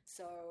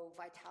 So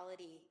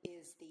vitality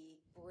is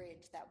the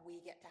bridge that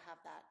we get to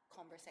have that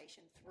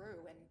conversation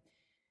through. And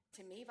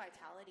to me,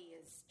 vitality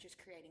is just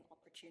creating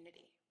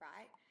opportunity,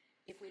 right?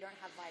 If we don't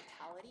have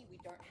vitality, we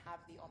don't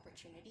have the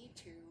opportunity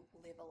to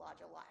live a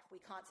larger life.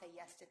 We can't say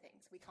yes to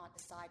things. We can't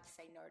decide to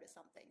say no to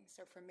something.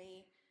 So for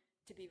me,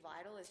 to be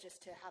vital is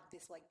just to have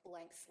this like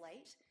blank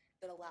slate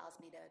that allows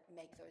me to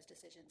make those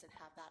decisions and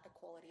have that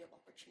equality of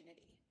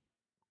opportunity.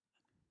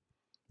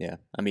 Yeah,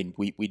 I mean,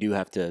 we do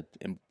have to,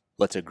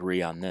 let's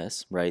agree on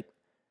this, right?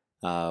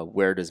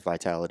 Where does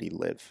vitality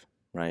live,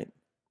 right?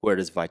 Where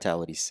does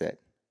vitality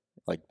sit?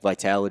 Like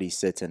vitality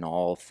sits in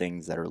all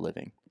things that are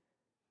living,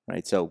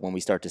 right? So when we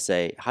start to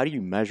say, how do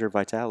you measure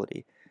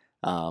vitality?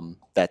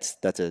 That's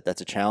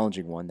a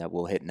challenging one that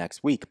we'll hit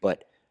next week,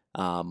 but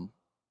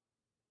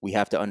we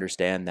have to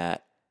understand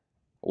that,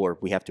 or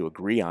we have to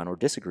agree on or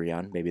disagree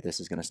on, maybe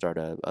this is going to start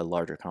a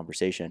larger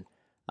conversation.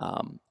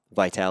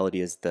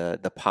 Vitality is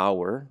the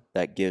power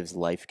that gives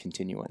life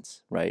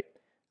continuance, right?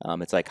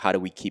 It's like, how do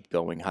we keep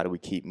going? How do we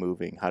keep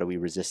moving? How do we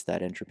resist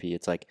that entropy?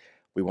 It's like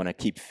we want to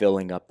keep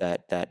filling up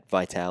that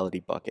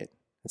vitality bucket.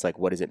 It's like,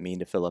 what does it mean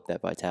to fill up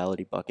that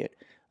vitality bucket?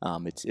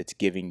 It's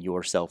giving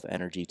yourself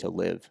energy to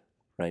live,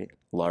 right?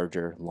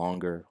 Larger,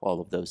 longer,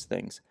 all of those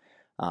things.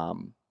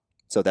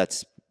 So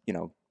that's,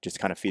 just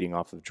kind of feeding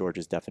off of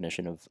George's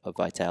definition of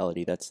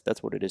vitality.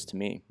 That's what it is to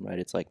me, right?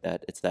 It's like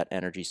that. It's that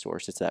energy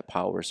source. It's that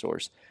power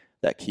source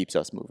that keeps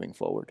us moving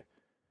forward.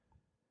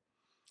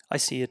 I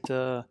see it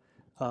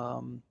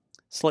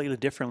slightly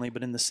differently,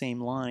 but in the same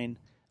line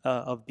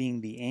of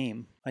being the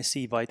aim. I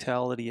see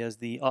vitality as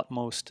the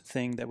utmost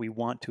thing that we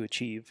want to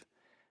achieve,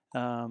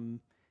 and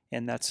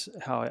that's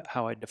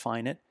how I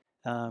define it.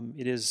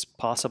 It is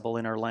possible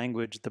in our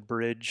language, the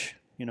bridge,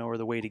 or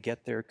the way to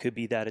get there could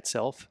be that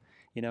itself,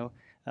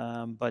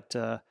 but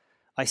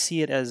I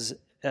see it as,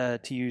 to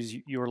use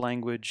your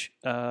language,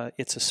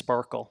 it's a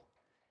sparkle,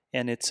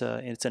 and it's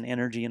an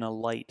energy and a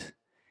light,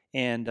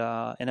 and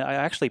I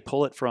actually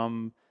pull it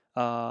from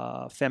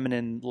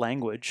feminine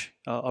language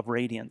of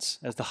radiance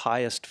as the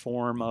highest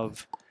form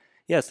of,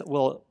 yes,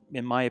 well,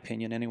 in my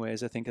opinion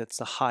anyways, I think that's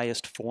the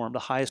highest form, the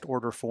highest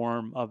order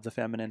form of the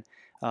feminine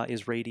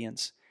is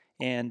radiance.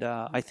 And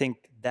I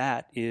think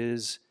that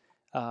is,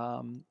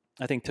 I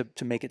think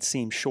to make it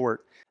seem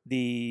short,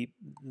 the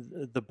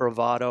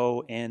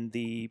bravado and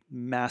the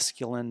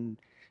masculine,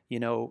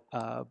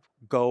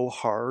 go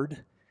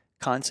hard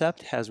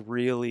concept has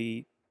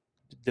really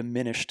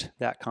diminished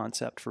that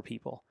concept for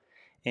people.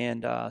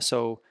 And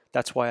so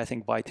that's why I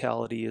think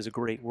vitality is a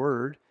great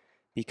word,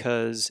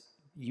 because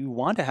you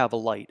want to have a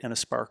light and a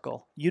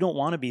sparkle. You don't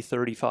want to be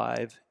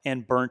 35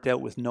 and burnt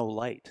out with no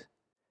light,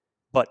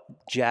 but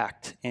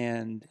jacked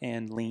and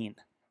lean.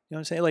 You know what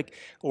I'm saying? Like,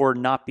 or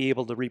not be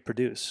able to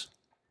reproduce.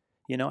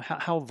 You know,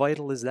 how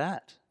vital is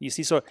that? You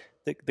see, so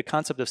the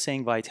concept of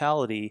saying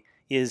vitality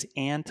is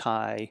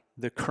anti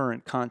the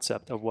current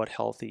concept of what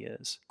healthy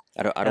is.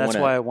 That's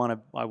why I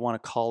want to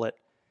call it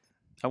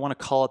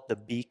the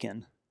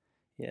beacon.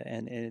 Yeah,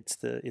 and it's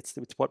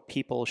what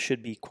people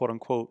should be, quote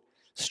unquote,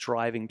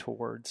 striving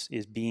towards,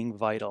 is being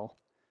vital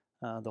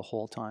the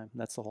whole time.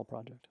 That's the whole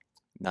project.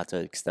 Not to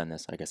extend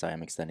this, I guess I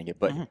am extending it,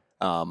 but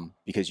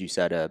because you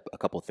said a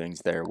couple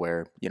things there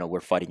where, you know, we're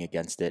fighting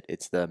against it.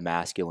 It's the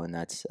masculine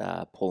that's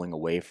pulling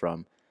away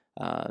from,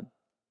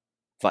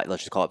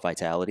 let's just call it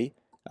vitality.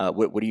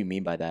 What do you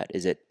mean by that?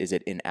 Is it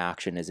in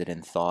action? Is it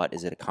in thought?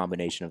 Is it a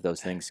combination of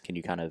those things? Can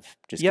you kind of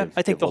just I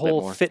think give a the little bit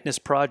whole more? fitness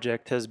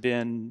project has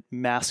been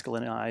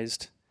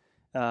masculinized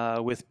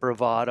with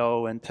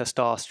bravado and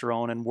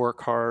testosterone and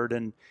work hard,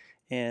 and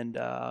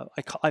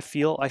I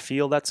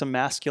feel that's a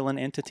masculine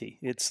entity.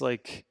 It's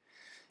like,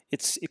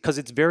 it's because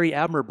it's very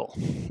admirable.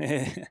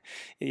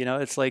 You know,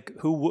 it's like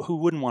who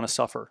wouldn't want to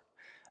suffer?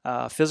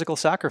 Physical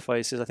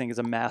sacrifices, I think, is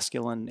a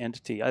masculine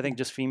entity. I think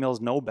just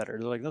females know better.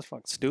 They're like, that's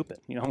fucking stupid.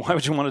 You know, why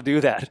would you want to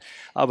do that?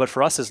 But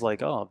for us, it's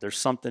like, oh, there's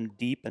something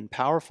deep and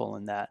powerful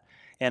in that.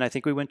 And I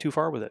think we went too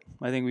far with it.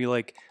 I think we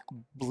like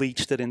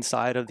bleached it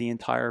inside of the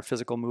entire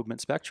physical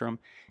movement spectrum.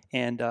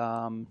 And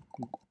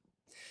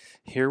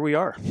here we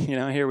are,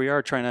 here we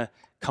are trying to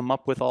come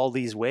up with all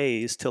these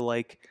ways to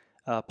like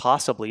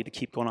possibly, to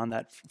keep going on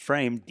that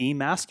frame,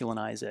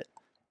 demasculinize it.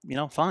 You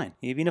know, fine.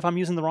 Even if I'm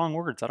using the wrong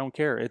words, I don't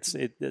care. That's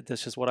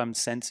just what I'm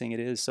sensing it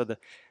is. So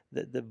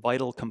the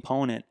vital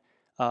component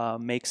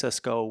makes us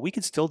go, we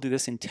could still do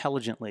this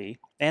intelligently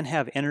and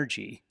have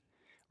energy,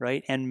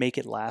 right? And make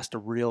it last a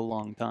real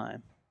long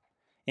time.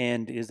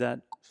 And is that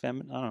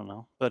feminine? I don't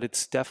know. But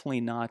it's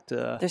definitely not.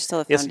 There's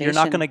still a foundation. You're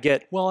not going to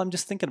get, well, I'm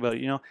just thinking about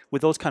it,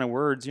 with those kind of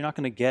words, you're not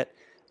going to get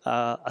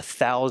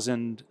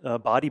 1,000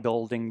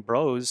 bodybuilding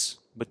bros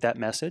with that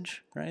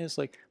message, right? It's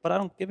like, but I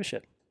don't give a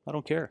shit. I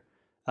don't care.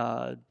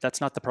 That's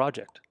not the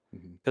project.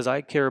 Because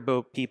I care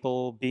about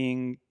people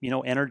being,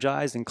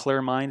 energized and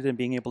clear-minded and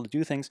being able to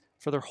do things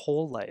for their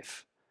whole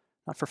life,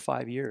 not for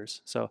 5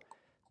 years. So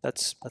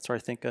that's where I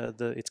think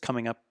it's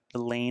coming up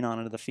the lane on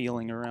it, the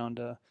feeling around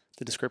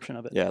the description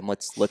of it. Yeah, and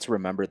let's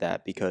remember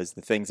that, because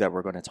the things that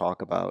we're going to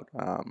talk about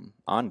on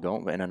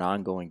an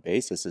ongoing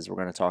basis is we're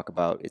going to talk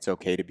about it's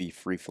okay to be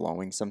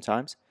free-flowing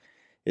sometimes.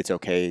 It's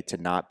okay to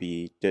not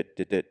be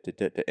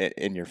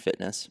in your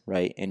fitness,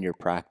 right? In your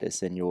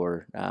practice, in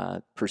your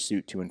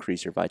pursuit to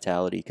increase your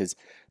vitality. Because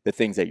the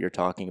things that you're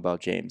talking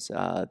about, James,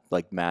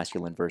 like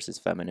masculine versus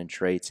feminine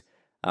traits,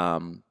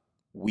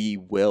 we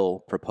will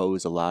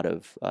propose a lot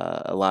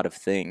of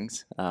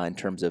things in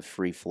terms of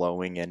free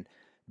flowing and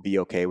be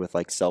okay with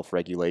like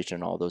self-regulation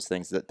and all those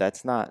things.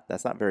 That's not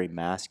very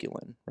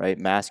masculine, right?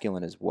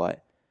 Masculine is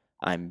what?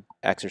 I'm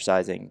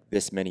exercising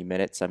this many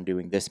minutes, I'm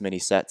doing this many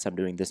sets, I'm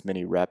doing this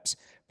many reps,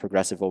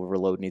 progressive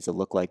overload needs to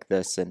look like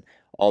this, and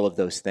all of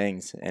those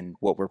things. And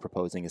what we're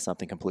proposing is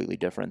something completely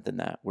different than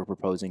that. We're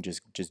proposing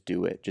just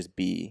do it, just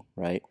be,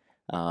 right?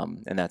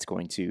 And that's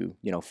going to,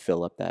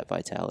 fill up that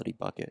vitality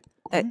bucket.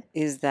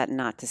 Is that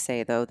not to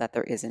say, though, that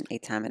there isn't a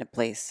time and a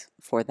place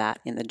for that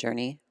in the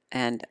journey?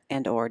 And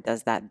or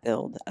does that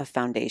build a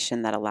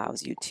foundation that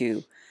allows you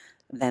to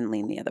then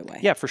lean the other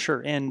way? Yeah, for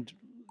sure. And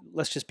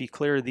let's just be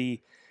clear,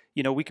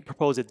 we could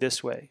propose it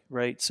this way,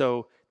 right?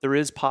 So there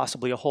is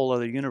possibly a whole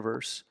other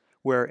universe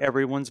where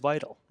everyone's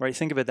vital, right?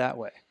 Think of it that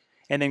way.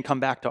 And then come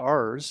back to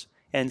ours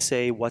and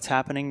say, what's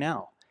happening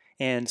now?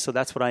 And so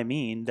that's what I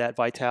mean, that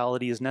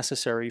vitality is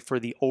necessary for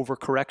the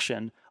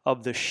overcorrection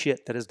of the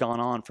shit that has gone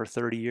on for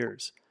 30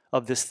 years,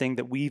 of this thing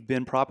that we've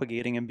been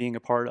propagating and being a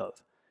part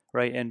of,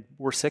 right? And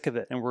we're sick of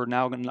it. And we're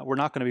not going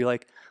to be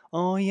like,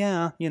 oh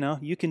yeah,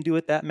 you can do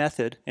it that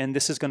method and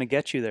this is going to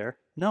get you there.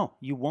 No,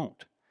 you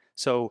won't.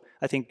 So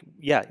I think,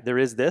 yeah, there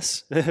is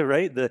this,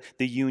 right? The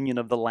union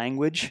of the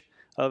language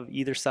of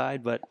either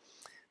side, but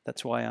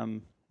that's why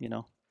I'm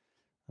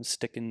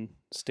sticking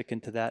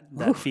to that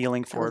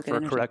feeling for a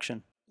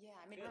correction. Yeah,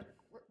 I mean,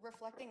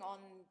 reflecting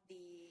on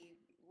the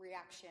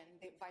reaction,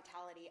 the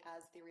vitality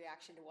as the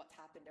reaction to what's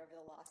happened over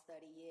the last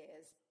 30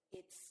 years,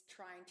 it's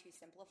trying to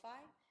simplify.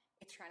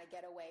 It's trying to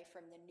get away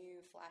from the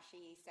new,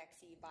 flashy,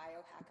 sexy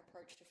biohack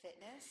approach to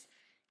fitness.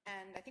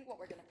 And I think what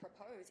we're going to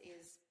propose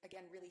is,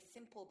 again, really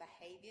simple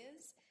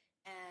behaviors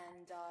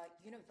and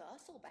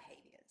universal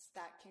behaviors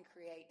that can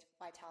create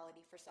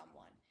vitality for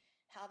someone.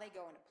 How they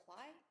go and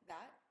apply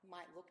that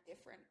might look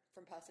different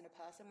from person to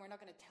person. We're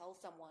not going to tell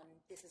someone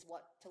this is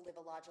what to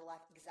live a larger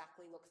life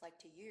exactly looks like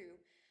to you,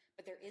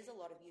 but there is a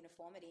lot of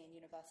uniformity and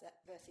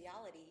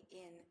universality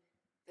in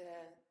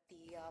the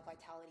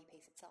vitality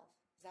piece itself.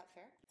 Is that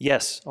fair?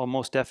 Yes, oh,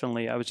 most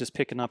definitely. I was just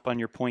picking up on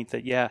your point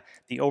that, yeah,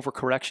 the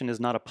overcorrection is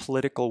not a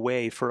political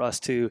way for us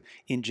to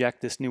inject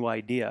this new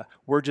idea.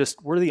 We're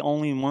the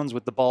only ones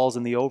with the balls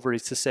and the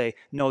ovaries to say,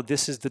 no,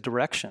 this is the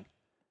direction.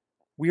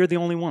 We are the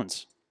only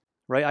ones,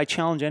 right? I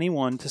challenge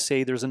anyone to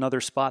say there's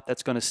another spot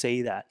that's going to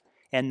say that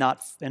and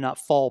not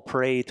fall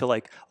prey to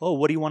like, oh,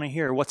 what do you want to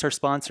hear? What's our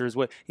sponsors?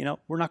 What,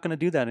 we're not going to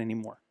do that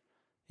anymore.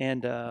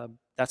 And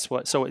that's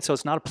what, so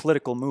it's not a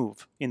political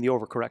move in the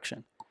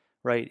overcorrection.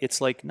 Right? It's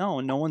like, no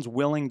one's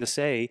willing to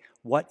say,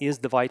 what is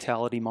the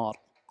vitality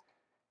model?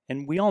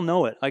 And we all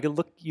know it. I could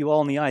look you all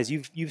in the eyes.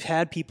 You've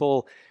had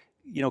people,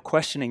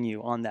 questioning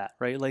you on that,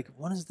 right? Like,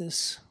 what is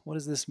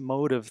this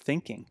mode of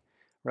thinking,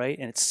 right?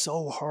 And it's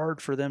so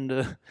hard for them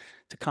to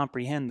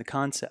comprehend the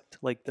concept.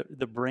 Like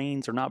the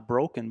brains are not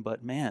broken,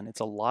 but man,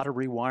 it's a lot of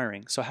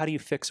rewiring. So how do you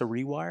fix a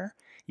rewire?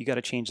 You got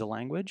to change the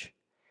language,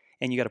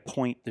 and you got to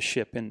point the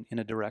ship in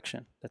a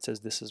direction that says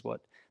this is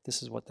what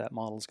that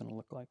model is going to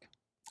look like.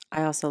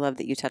 I also love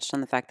that you touched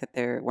on the fact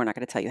that we're not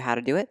going to tell you how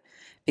to do it,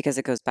 because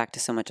it goes back to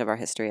so much of our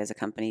history as a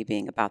company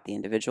being about the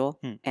individual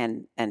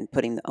and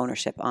putting the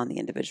ownership on the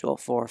individual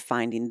for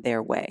finding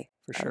their way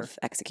of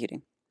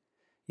executing.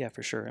 Yeah,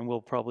 for sure. And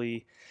we'll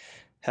probably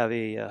have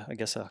a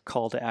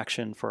call to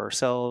action for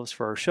ourselves,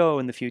 for our show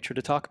in the future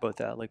to talk about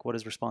that. Like, what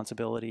is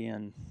responsibility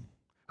and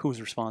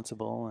who's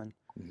responsible and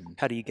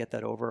how do you get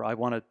that over? I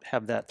want to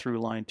have that through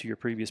line to your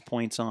previous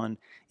points on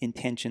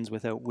intentions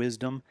without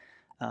wisdom.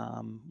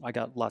 I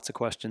got lots of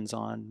questions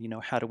on,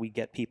 how do we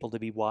get people to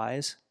be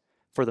wise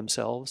for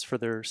themselves, for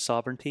their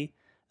sovereignty,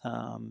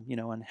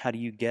 and how do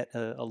you get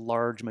a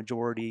large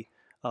majority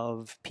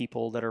of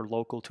people that are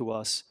local to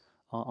us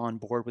on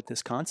board with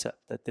this concept,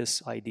 that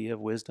this idea of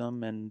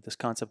wisdom and this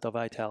concept of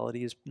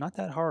vitality is not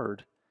that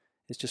hard.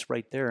 It's just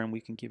right there, and we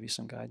can give you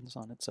some guidance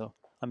on it. So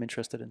I'm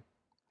interested in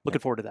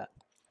looking forward to that,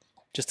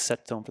 just to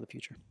set the tone for the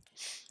future.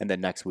 And then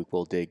next week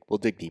we'll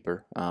dig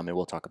deeper, and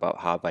we'll talk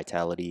about how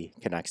vitality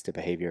connects to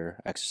behavior,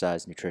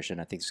 exercise, nutrition.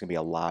 I think there's gonna be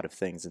a lot of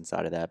things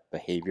inside of that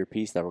behavior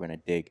piece that we're gonna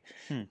dig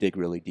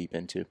really deep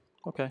into.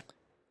 Okay.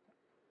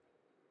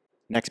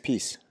 Next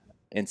piece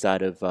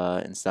inside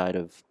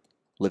of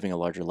living a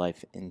larger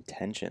life,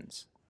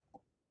 intentions.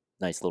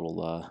 Nice little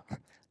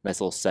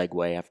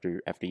segue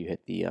after you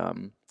hit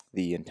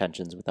the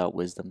intentions without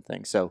wisdom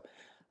thing. So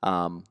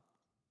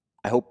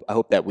I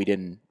hope that we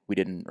didn't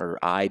or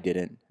I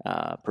didn't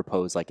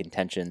propose like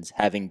intentions.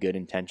 Having good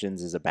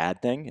intentions is a bad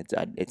thing.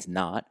 It's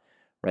not,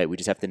 right? We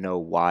just have to know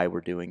why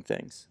we're doing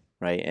things,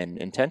 right? And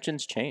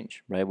intentions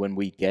change, right? When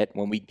we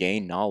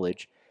gain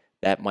knowledge,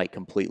 that might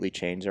completely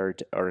change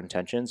our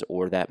intentions,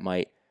 or that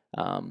might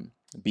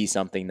be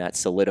something that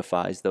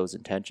solidifies those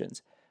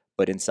intentions.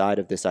 But inside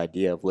of this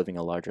idea of living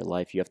a larger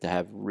life, you have to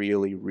have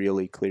really,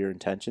 really clear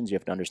intentions. You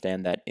have to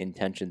understand that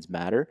intentions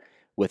matter.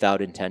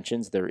 Without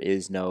intentions, there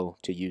is no,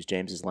 to use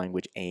James's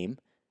language, aim,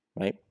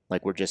 right?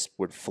 Like we're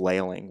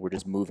flailing, we're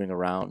just moving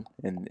around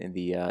in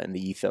the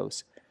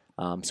ethos.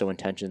 So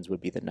intentions would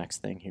be the next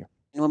thing here.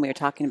 And when we were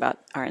talking about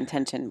our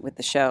intention with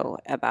the show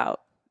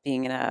about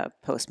being in a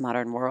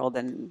postmodern world,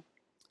 and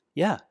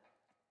yeah,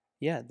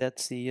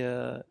 that's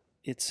the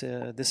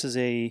this is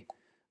a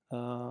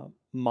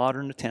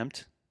modern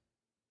attempt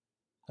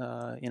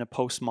in a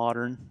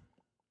postmodern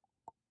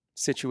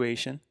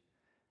situation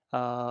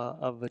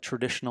of a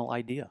traditional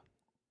idea.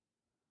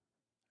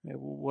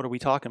 What are we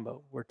talking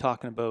about? We're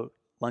talking about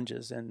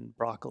lunges and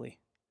broccoli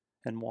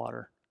and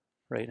water,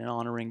 right? And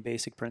honoring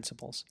basic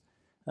principles.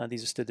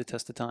 These have stood the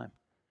test of time,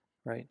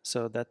 right?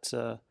 So that's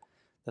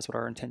what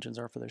our intentions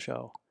are for the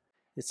show.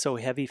 It's so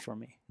heavy for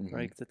me,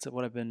 right? That's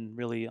what I've been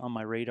really on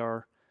my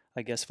radar.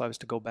 I guess if I was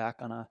to go back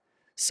on a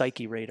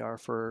psyche radar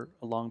for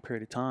a long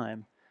period of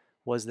time,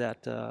 was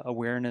that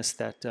awareness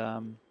that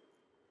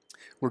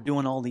we're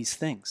doing all these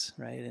things,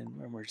 right?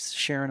 And we're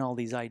sharing all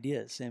these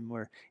ideas, and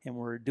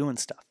we're doing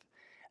stuff.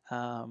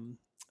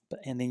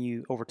 And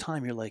then over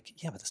time you're like,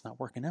 yeah, but that's not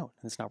working out.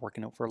 And it's not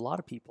working out for a lot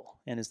of people.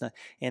 And it's not.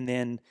 And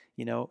then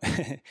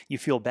you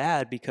feel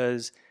bad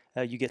because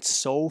you get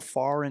so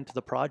far into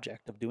the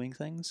project of doing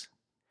things,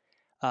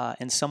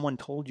 and someone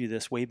told you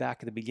this way back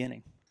at the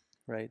beginning,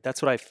 right?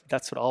 That's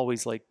what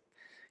always like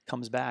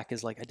comes back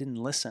is like, I didn't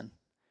listen.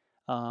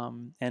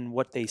 And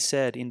what they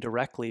said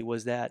indirectly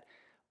was that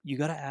you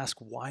got to ask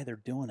why they're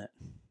doing it,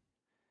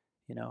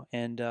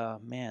 and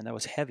man, that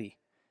was heavy.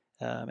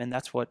 And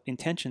that's what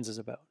intentions is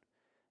about.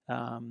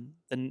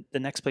 The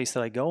next place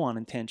that I go on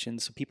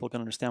intentions, so people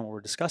can understand what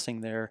we're discussing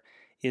there,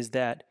 is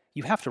that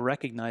you have to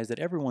recognize that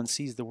everyone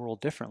sees the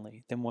world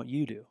differently than what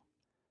you do,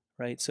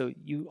 right? So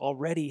you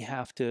already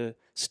have to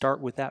start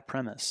with that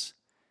premise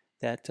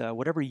that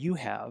whatever you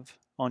have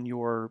on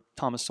your,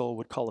 Thomas Sowell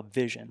would call a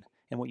vision,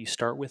 and what you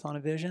start with on a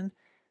vision,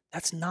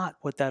 that's not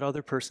what that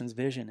other person's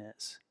vision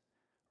is,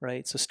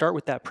 right? So start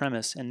with that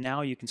premise, and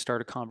now you can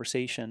start a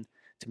conversation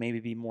to maybe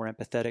be more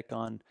empathetic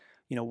on,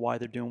 why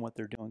they're doing what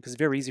they're doing. Because it's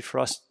very easy for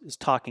us as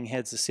talking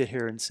heads to sit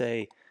here and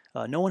say,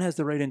 no one has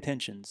the right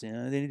intentions. They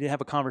need to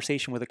have a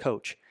conversation with a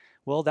coach.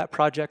 Well, that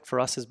project for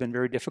us has been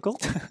very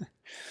difficult.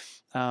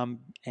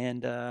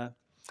 And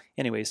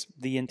anyways,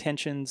 the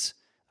intentions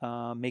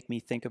make me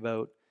think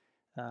about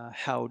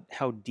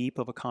how deep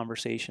of a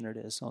conversation it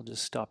is. I'll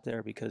just stop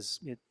there because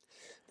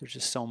there's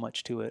just so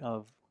much to it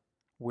of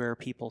where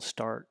people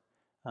start.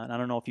 And I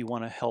don't know if you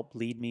want to help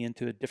lead me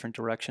into a different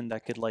direction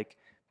that could like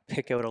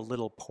pick out a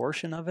little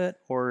portion of it,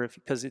 or if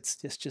because it's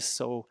just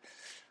so.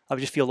 I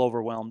just feel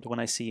overwhelmed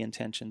when I see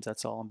intentions.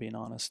 That's all. I'm being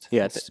honest.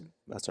 Yeah.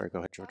 Sorry. Go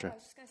ahead, Georgia. I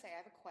was just going to say,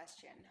 I have a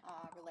question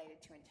related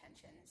to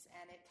intentions,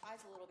 and it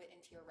ties a little bit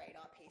into your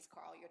radar piece,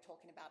 Carl. You're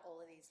talking about all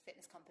of these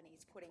fitness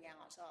companies putting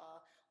out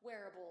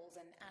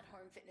wearables and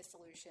at-home fitness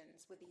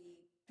solutions with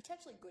the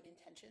potentially good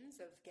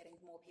intentions of getting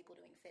more people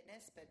doing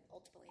fitness, but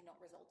ultimately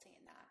not resulting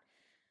in that.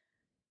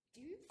 Do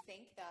you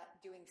think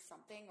that doing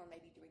something, or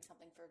maybe doing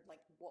something for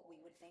like what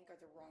we would think are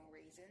the wrong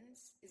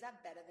reasons, is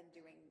that better than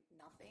doing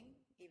nothing,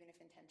 even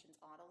if intentions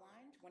aren't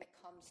aligned, when it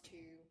comes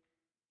to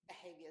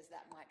behaviors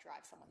that might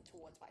drive someone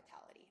towards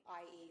vitality,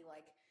 i.e.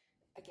 like,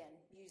 again,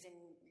 using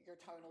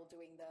your tonal,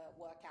 doing the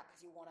workout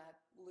because you want to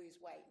lose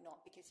weight,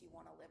 not because you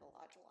want to live a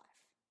larger life?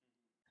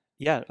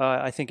 Yeah,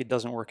 I think it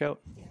doesn't work out.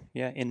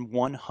 Yeah, in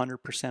 100%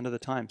 of the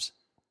times.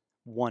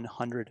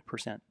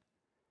 100%.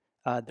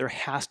 There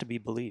has to be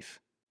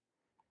belief.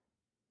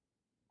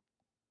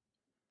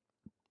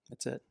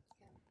 That's it.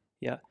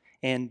 Yeah.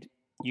 And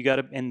you got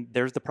to, and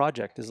there's the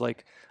project is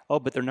like, oh,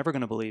 but they're never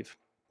going to believe.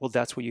 Well,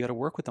 that's what you got to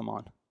work with them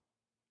on,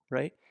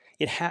 right?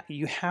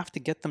 You have to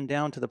get them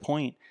down to the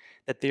point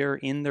that they're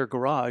in their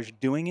garage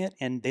doing it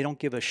and they don't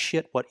give a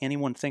shit what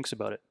anyone thinks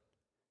about it.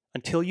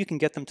 Until you can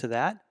get them to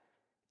that,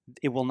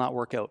 it will not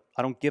work out.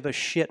 I don't give a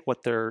shit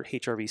what their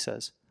HRV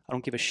says. I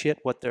don't give a shit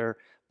what their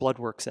blood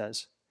work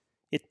says.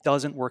 It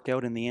doesn't work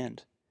out in the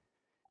end.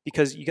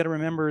 Because you got to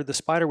remember the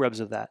spider webs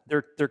of that.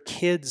 Their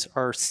kids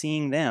are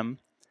seeing them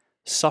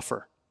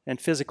suffer and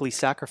physically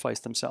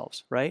sacrifice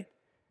themselves, right?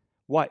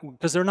 Why?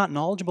 Because they're not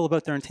knowledgeable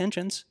about their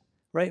intentions,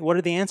 right? What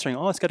are they answering?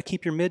 Oh, it's got to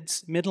keep your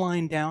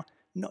midline down.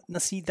 No,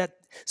 see that.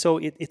 So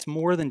it's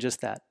more than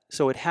just that.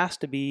 So it has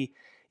to be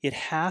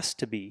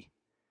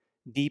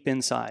deep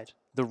inside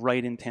the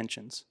right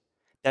intentions.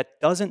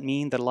 That doesn't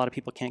mean that a lot of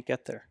people can't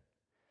get there.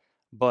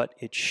 But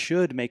it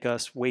should make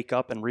us wake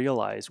up and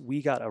realize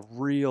we got a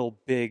real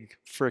big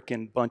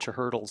frickin' bunch of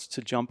hurdles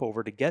to jump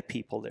over to get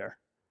people there.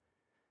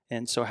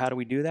 And so how do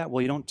we do that?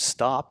 Well, you don't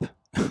stop.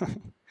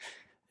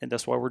 And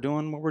that's why we're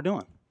doing what we're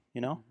doing,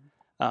 you know?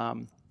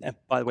 And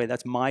by the way,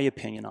 that's my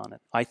opinion on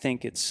it.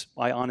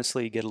 I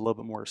honestly get a little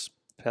bit more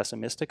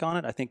pessimistic on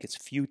it. I think it's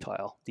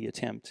futile, the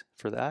attempt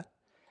for that,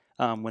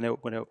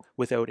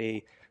 without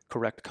a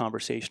correct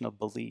conversation of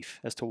belief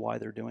as to why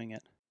they're doing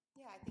it.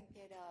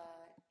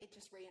 It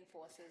just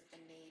reinforces the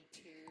need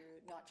to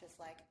not just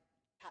like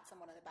pat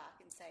someone on the back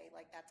and say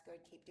like, that's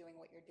good, keep doing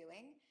what you're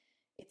doing.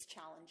 It's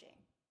challenging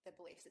the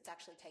beliefs. It's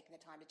actually taking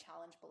the time to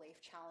challenge belief,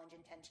 challenge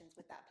intentions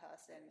with that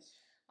person,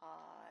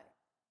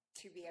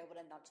 to be able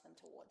to nudge them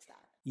towards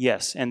that.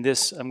 Yes, and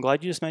I'm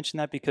glad you just mentioned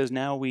that, because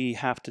now we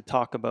have to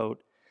talk about,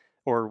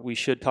 or we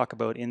should talk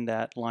about in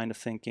that line of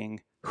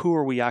thinking, who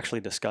are we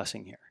actually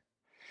discussing here?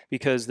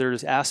 Because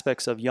there's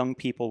aspects of young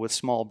people with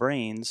small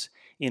brains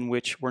in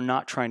which we're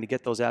not trying to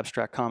get those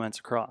abstract comments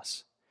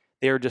across.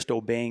 They're just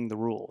obeying the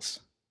rules,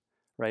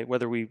 right?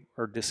 Whether we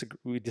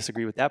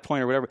disagree with that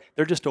point or whatever,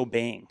 they're just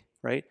obeying,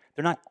 right?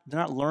 They're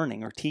not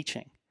learning or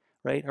teaching,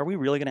 right? Are we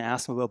really going to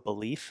ask them about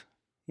belief?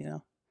 You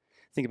know,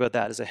 think about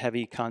that as a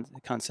heavy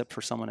concept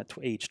for someone at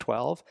age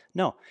 12.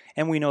 No,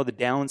 and we know the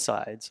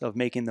downsides of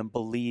making them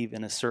believe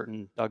in a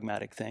certain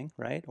dogmatic thing,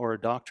 right, or a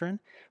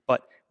doctrine.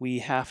 But we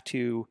have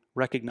to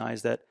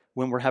recognize that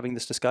when we're having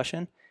this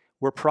discussion,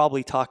 we're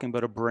probably talking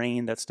about a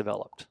brain that's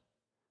developed,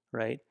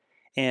 right?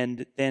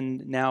 And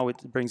then now it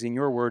brings in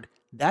your word,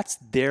 that's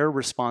their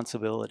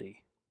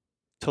responsibility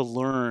to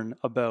learn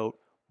about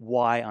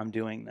why I'm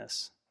doing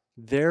this.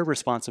 Their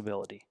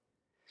responsibility.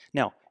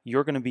 Now,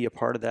 you're going to be a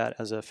part of that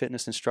as a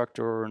fitness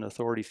instructor or an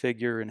authority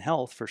figure in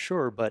health for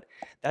sure, but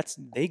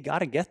they got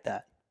to get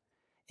that.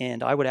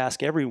 And I would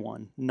ask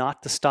everyone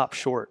not to stop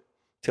short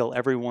till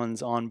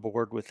everyone's on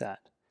board with that.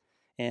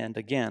 And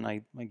again,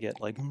 I get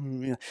like,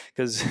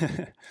 because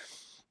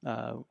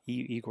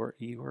Igor,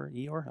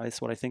 that's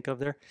what I think of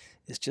there.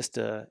 It's just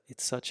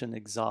it's such an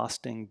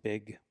exhausting,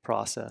 big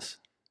process.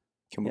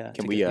 Can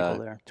we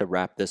to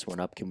wrap this one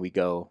up, can we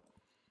go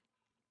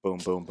boom,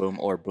 boom, boom,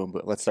 or boom,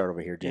 boom? Let's start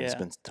over here. James has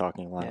been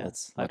talking a lot. Yeah.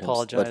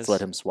 Let's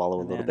let him swallow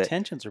a little bit.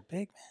 Intentions are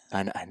big,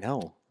 man. I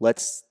know.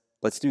 Let's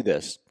do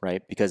this,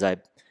 right? Because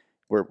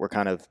we're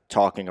kind of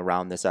talking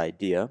around this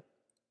idea.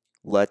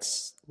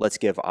 Let's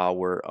give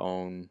our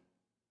own,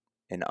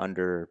 in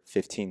under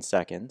 15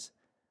 seconds.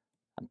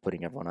 I'm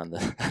putting everyone on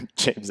the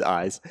James'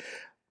 eyes.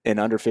 In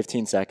under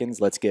 15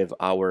 seconds, let's give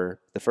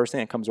the first thing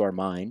that comes to our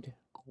mind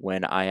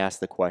when I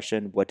ask the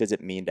question, what does it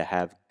mean to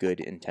have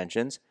good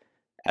intentions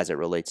as it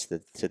relates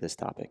to this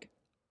topic?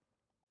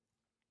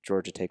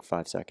 Georgia, take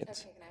 5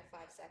 seconds. Okay, can I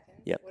have 5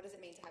 seconds? Yep. What does it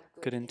mean to have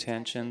Good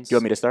intentions. Do you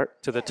want me to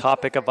start? To the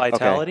topic of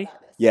vitality? Okay.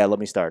 Yeah, let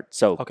me start.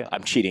 So Okay.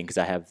 I'm cheating because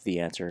I have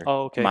the answer,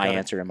 Oh, okay. my got it.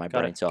 answer in my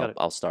Got brain, it, so got it.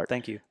 I'll start.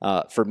 Thank you.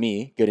 For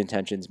me, good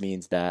intentions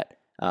means that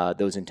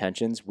those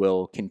intentions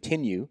will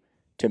continue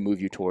to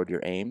move you toward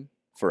your aim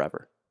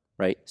forever,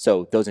 right?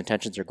 So those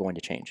intentions are going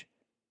to change.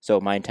 So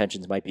my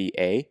intentions might be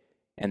A,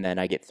 and then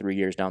I get 3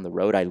 years down the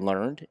road, I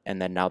learned,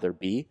 and then now they're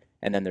B,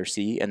 and then they're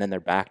C, and then they're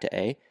back to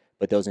A.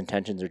 But those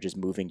intentions are just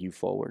moving you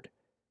forward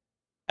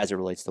as it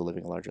relates to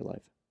living a larger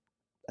life.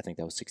 I think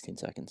that was 16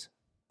 seconds.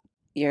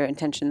 Your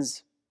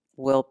intentions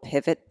will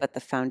pivot, but the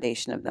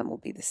foundation of them will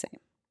be the same.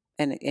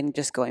 And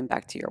just going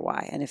back to your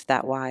why, and if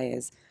that why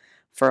is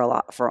for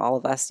all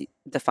of us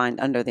defined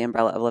under the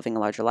umbrella of living a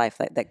larger life,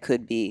 that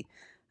could be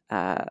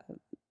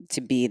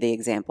to be the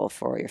example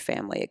for your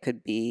family. It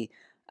could be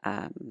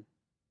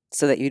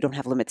so that you don't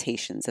have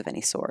limitations of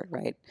any sort,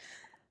 right?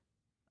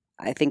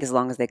 I think as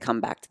long as they come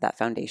back to that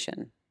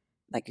foundation,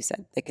 like you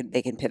said, they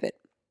can pivot.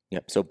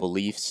 Yep. So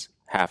beliefs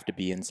have to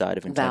be inside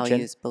of intention.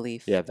 Values,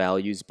 belief. Yeah,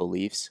 values,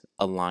 beliefs,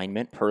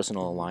 alignment,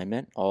 personal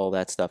alignment, all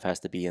that stuff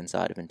has to be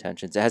inside of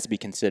intentions. It has to be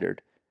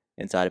considered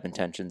inside of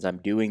intentions. I'm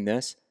doing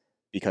this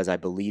because I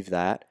believe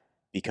that,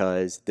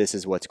 because this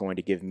is what's going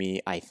to give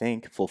me, I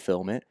think,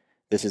 fulfillment.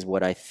 This is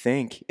what I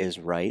think is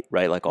right?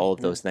 Like all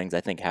of those things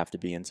I think have to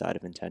be inside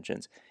of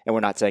intentions. And we're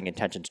not saying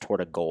intentions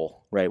toward a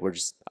goal, right?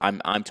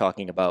 I'm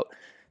talking about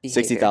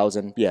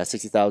 60,000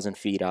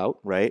 feet out,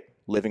 right?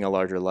 Living a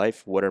larger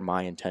life. What are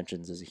my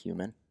intentions as a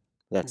human?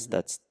 That's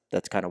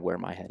kind of where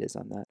my head is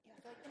on that. Yeah,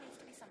 I feel like there needs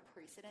to be some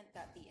precedent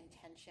that the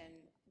intention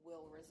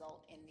will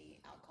result in the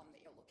outcome that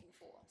you're looking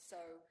for. So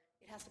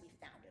it has to be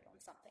founded on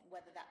something,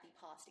 whether that be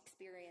past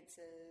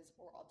experiences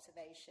or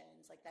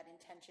observations. Like that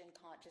intention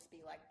can't just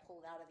be like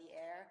pulled out of the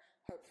air,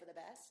 hope for the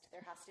best.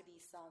 There has to be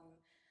some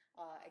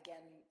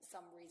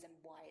reason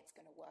why it's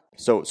going to work.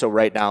 So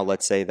right now,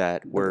 let's say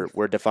that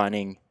we're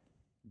defining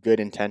good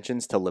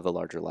intentions to live a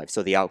larger life.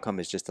 So the outcome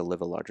is just to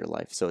live a larger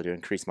life. So to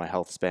increase my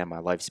health span, my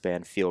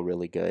lifespan, feel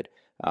really good,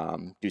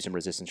 do some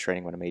resistance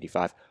training when I'm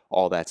 85,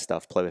 all that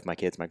stuff, play with my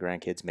kids, my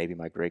grandkids, maybe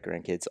my great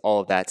grandkids, all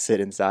of that sit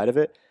inside of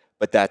it.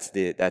 But that's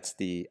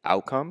the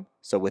outcome.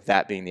 So with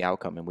that being the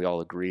outcome, and we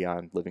all agree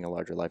on living a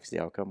larger life is the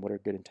outcome, what are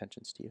good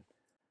intentions to you?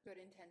 Good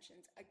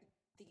intentions.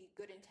 The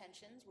good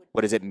intentions would.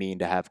 What does it mean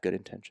to have good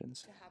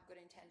intentions? To have good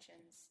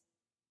intentions,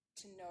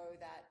 to know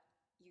that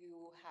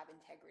you have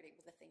integrity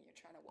with the thing you're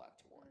trying to work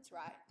towards,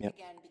 right? Yep.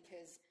 Again,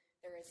 because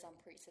there is some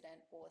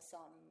precedent or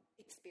some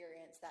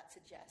experience that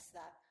suggests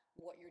that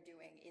what you're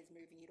doing is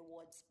moving you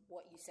towards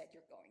what you said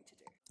you're going to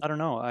do. I don't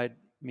know. I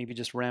maybe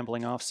just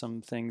rambling off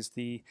some things.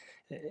 The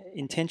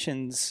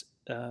intentions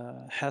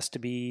has to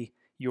be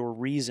your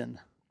reason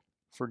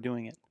for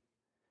doing it,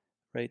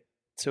 right?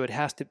 So it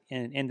has to,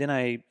 and then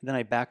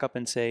I back up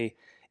and say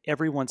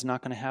everyone's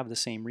not going to have the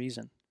same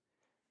reason.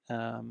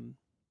 And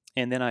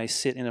then I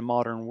sit in a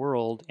modern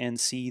world and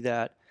see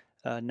that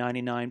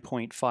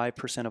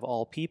 99.5% of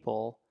all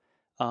people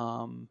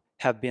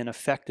have been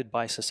affected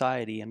by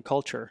society and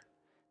culture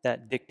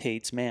that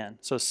dictates man.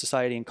 So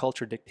society and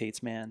culture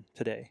dictates man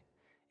today,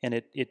 and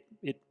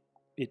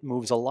it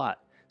moves a lot.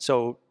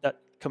 So that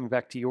coming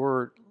back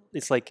to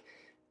it's like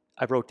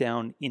I wrote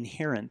down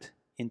inherent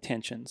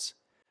intentions,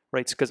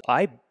 right? Because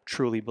I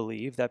truly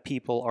believe that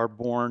people are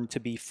born to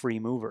be free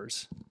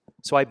movers.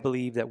 So I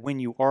believe that when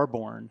you are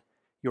born,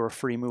 you're a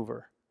free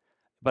mover.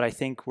 But I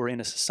think we're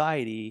in a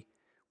society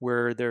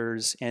where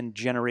and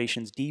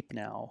generations deep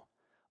now,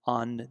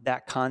 on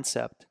that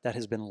concept that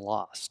has been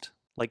lost,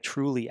 like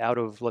truly out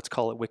of, let's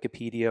call it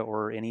Wikipedia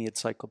or any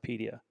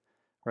encyclopedia,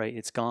 right?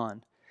 It's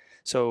gone.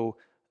 So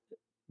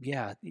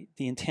yeah,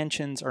 the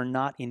intentions are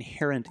not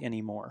inherent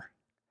anymore.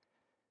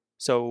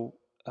 So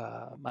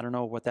I don't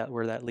know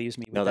where that leaves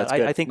me. No, with that's that.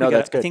 good. I think no, we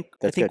that's got, good.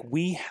 I think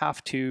we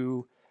have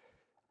to.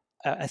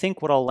 I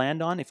think what I'll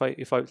land on, if I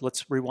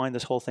let's rewind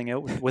this whole thing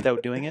out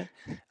without doing it,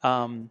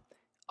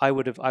 I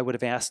would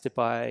have asked it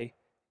by,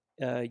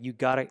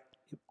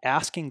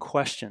 asking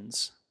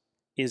questions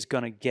is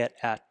going to get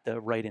at the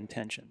right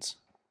intentions.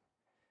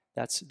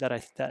 I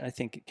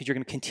think, because you're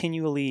going to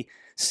continually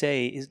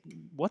say,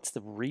 what's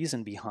the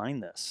reason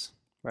behind this,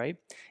 right?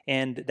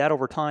 And that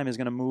over time is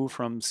going to move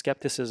from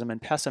skepticism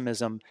and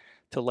pessimism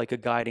to like a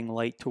guiding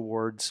light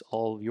towards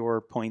all of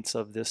your points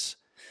of this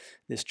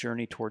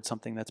journey towards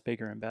something that's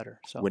bigger and better.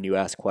 So when you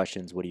ask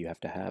questions, what do you have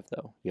to have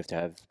though? You have to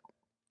have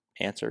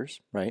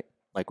answers, right?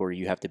 Like, or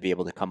you have to be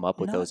able to come up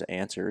with those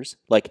answers.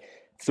 Like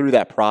through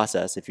that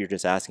process, if you're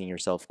just asking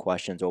yourself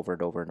questions over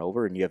and over and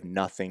over, and you have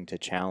nothing to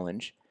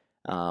challenge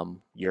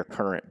your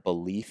current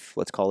belief,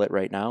 let's call it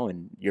right now,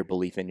 and your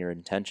belief in your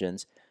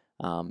intentions.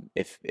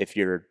 If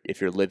you're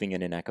living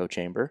in an echo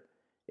chamber,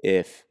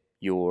 if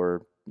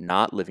you're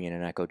not living in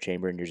an echo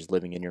chamber and you're just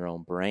living in your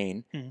own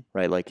brain,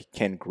 right? Like,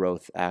 can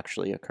growth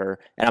actually occur?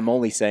 And I'm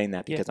only saying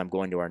that because I'm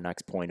going to our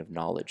next point of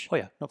knowledge. Oh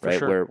yeah, no, for right?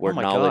 sure. Where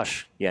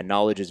knowledge,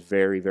 knowledge is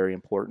very, very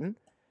important.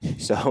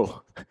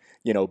 So,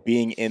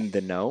 being in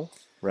the know,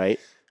 right?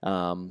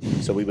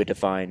 So we would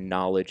define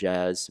knowledge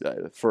as,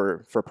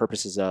 for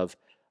purposes of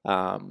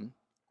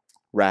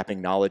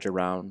wrapping knowledge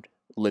around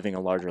living a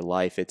larger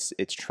life, it's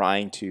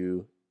trying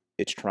to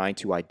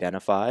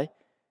identify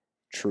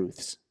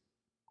truths.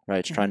 Right,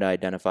 it's trying to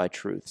identify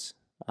truths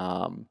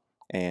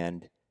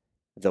and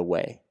the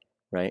way,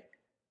 right?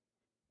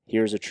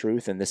 Here's a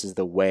truth, and this is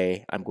the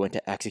way I'm going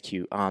to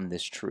execute on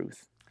this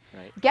truth,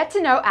 right? Get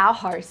to know our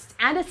hosts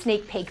and a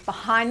sneak peek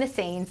behind the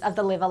scenes of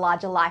the Live a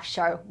Larger Life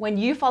show when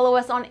you follow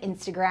us on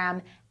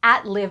Instagram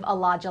at Live a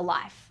Larger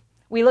Life.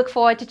 We look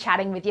forward to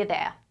chatting with you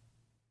there.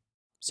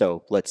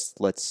 So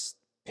let's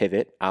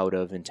pivot out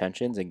of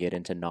intentions and get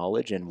into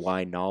knowledge and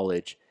why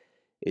knowledge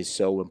is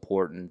so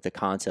important. The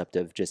concept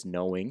of just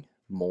knowing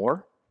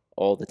more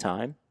all the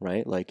time,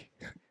 right? Like,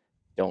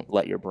 don't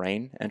let your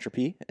brain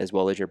entropy as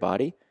well as your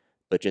body,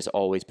 but just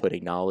always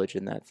putting knowledge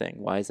in that thing.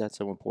 Why is that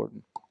so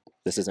important?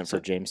 This isn't for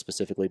James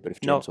specifically, but if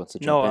James wants to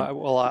jump in.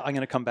 I'm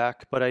going to come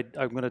back, but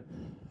I'm going to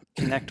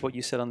connect what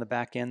you said on the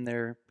back end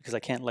there, because I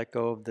can't let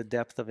go of the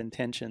depth of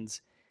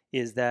intentions,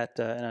 is that,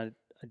 and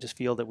I just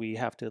feel that we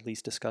have to at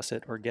least discuss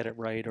it or get it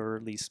right, or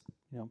at least,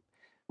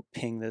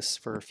 ping this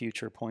for a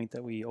future point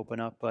that we open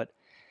up. But,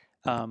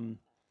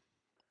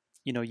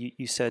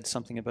 you said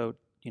something about,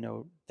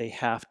 they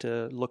have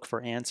to look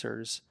for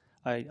answers.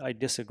 I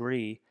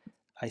disagree.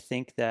 I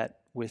think that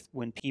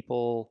when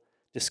people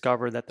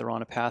discover that they're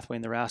on a pathway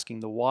and they're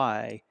asking the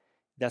why,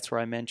 that's where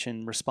I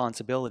mentioned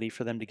responsibility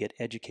for them to get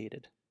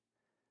educated,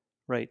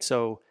 right?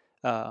 So,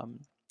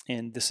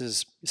 and this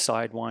is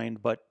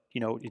sidewind, but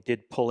it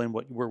did pull in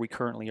where we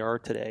currently are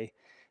today.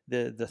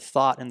 The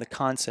thought and the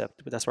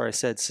concept, but that's where I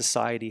said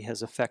society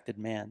has affected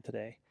man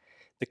today.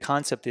 The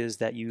concept is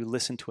that you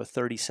listen to a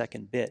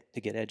 30-second bit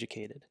to get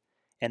educated,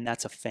 and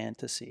that's a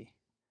fantasy,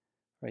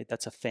 right?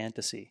 That's a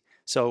fantasy.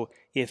 So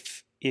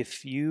if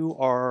you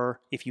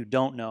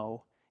don't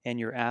know and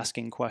you're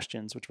asking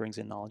questions, which brings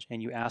in knowledge,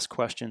 and you ask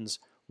questions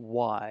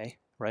why,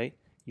 right?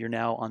 You're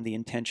now on the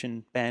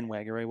intention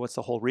bandwagon, right? What's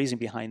the whole reason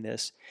behind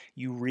this?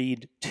 You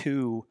read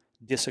 2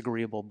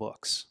 disagreeable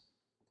books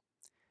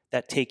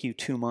that take you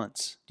 2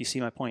 months. Do you see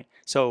my point?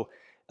 So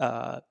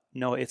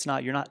no, it's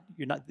not. You're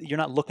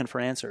not looking for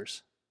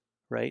answers,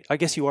 right? I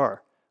guess you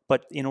are,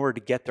 but in order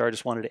to get there, I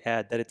just wanted to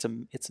add that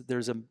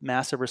there's a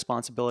massive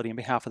responsibility on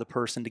behalf of the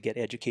person to get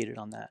educated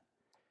on that.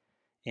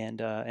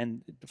 And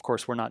of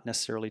course, we're not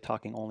necessarily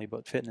talking only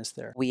about fitness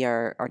there. We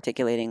are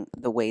articulating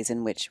the ways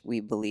in which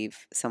we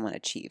believe someone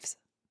achieves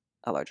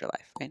a larger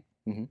life, right?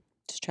 Mm-hmm.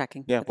 Just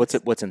tracking. Yeah,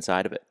 what's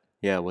inside of it?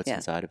 Yeah, what's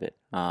inside of it?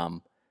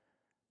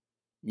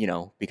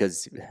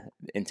 Because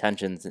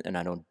intentions, and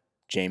I know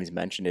James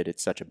mentioned it,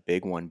 it's such a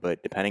big one,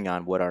 but depending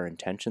on what our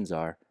intentions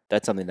are,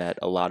 that's something that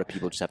a lot of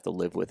people just have to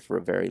live with for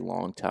a very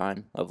long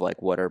time, of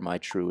like, what are my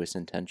truest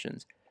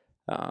intentions?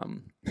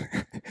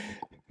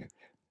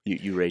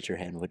 You raise your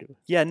hand.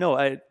 Yeah,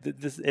 no,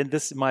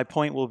 my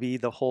point will be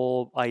the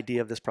whole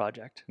idea of this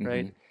project,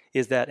 right? Mm-hmm.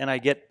 Is that, and I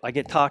get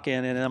talking,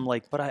 and I'm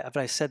like, but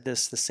I said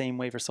this the same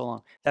way for so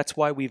long. That's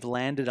why we've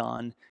landed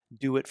on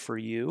do it for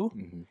you,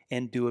 Mm-hmm.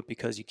 and do it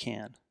because you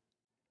can.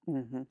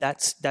 Mm-hmm.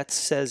 That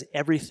says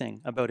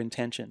everything about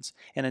intentions.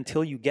 And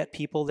until you get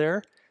people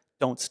there,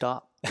 don't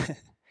stop.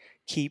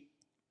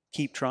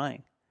 keep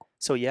trying.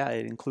 So yeah,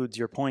 it includes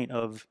your point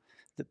of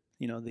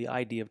the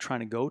idea of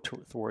trying to go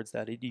towards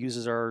that. It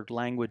uses our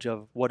language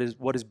of what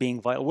is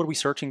being vital. What are we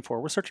searching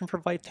for? We're searching for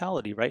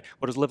vitality, right?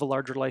 What does live a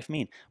larger life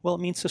mean? Well,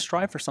 it means to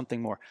strive for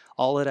something more.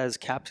 All it has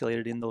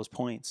encapsulated in those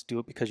points. Do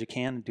it because you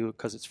can, and do it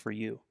because it's for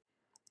you.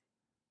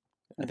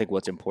 I think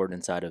what's important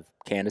inside of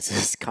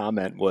Candace's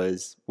comment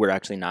was we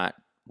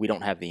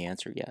don't have the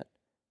answer yet.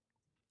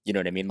 You know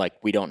what I mean? Like,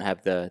 we don't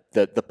have the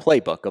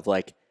playbook of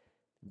like,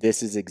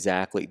 these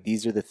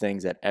are the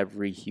things that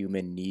every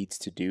human needs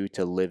to do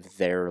to live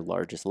their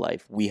largest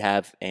life. We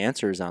have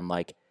answers on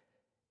like,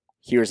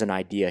 here's an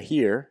idea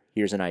here,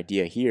 here's an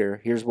idea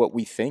here, here's what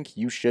we think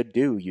you should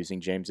do,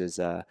 using James's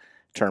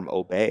term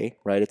obey,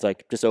 right? It's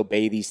like, just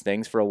obey these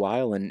things for a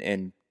while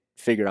and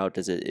figure out,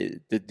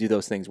 do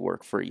those things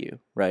work for you,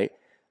 right?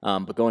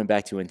 But going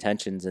back to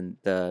intentions and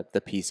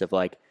the piece of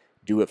like,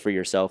 do it for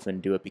yourself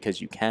and do it because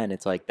you can,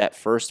 it's like that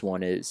first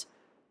one is,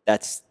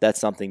 that's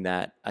something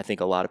that I think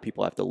a lot of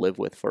people have to live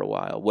with for a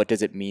while. What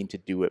does it mean to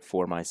do it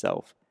for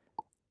myself?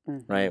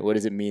 Mm-hmm. Right? What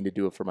does it mean to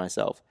do it for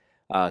myself?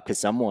 Because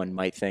someone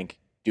might think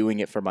doing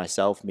it for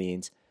myself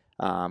means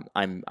I'm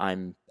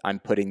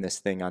putting this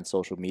thing on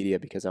social media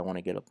because I want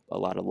to get a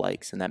lot of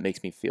likes, and that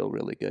makes me feel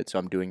really good, so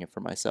I'm doing it for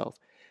myself.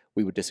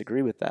 We would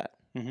disagree with that.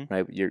 Mm-hmm.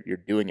 Right? You're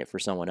doing it for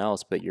someone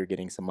else, but you're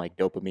getting some like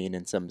dopamine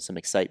and some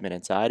excitement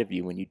inside of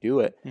you when you do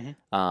it.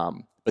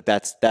 Mm-hmm. But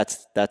that's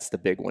the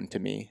big one to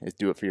me, is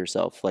do it for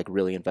yourself. Like,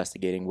 really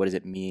investigating, what does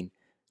it mean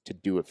to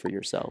do it for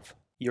yourself?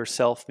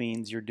 Yourself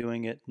means you're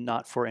doing it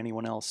not for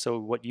anyone else. So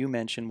what you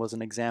mentioned was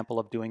an example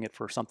of doing it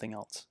for something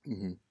else.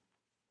 Mm-hmm.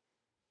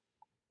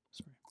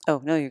 Sorry.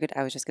 Oh, no, you're good.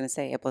 I was just going to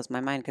say, it blows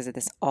my mind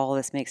because all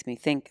this makes me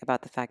think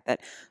about the fact that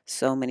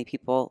so many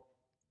people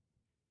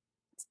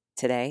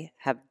today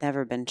have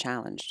never been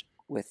challenged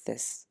with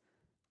this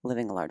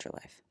living a larger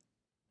life.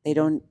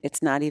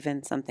 It's not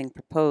even something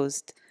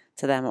proposed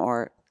to them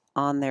or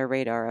on their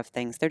radar of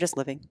things. They're just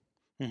living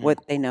what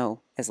they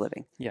know as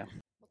living. Yeah.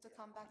 Well, to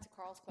come back back to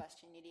Carl's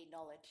question, you need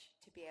knowledge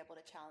to be able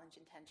to challenge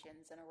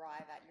intentions and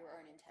arrive at your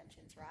own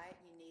intentions, right?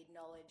 You need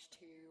knowledge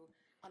to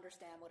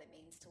understand what it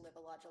means to live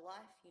a larger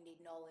life. You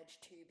need knowledge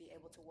to be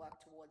able to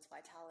work towards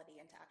vitality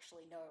and to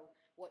actually know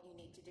what you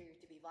need to do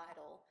to be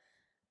vital.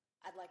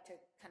 I'd like to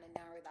kind of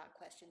narrow that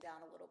question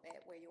down a little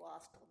bit, where you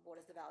asked what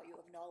is the value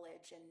of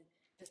knowledge, and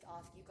just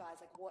ask you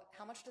guys, like,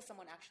 how much does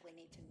someone actually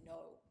need to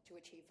know to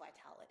achieve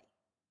vitality?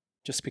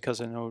 Just because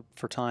I know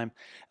for time,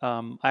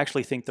 I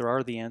actually think there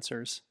are the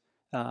answers,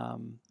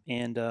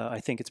 and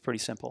I think it's pretty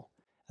simple.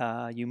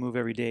 You move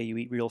every day, you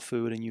eat real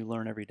food, and you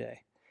learn every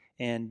day.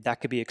 And that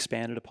could be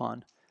expanded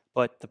upon.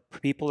 But the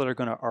people that are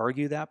going to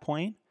argue that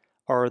point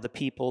are the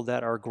people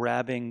that are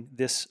grabbing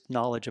this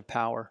knowledge of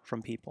power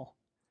from people.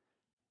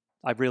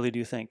 I really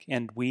do think.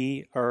 And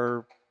we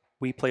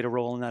played a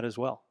role in that as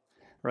well,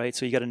 right?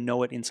 So you got to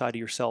know it inside of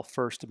yourself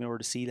first in order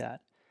to see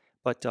that.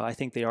 But I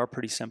think they are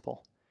pretty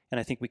simple. And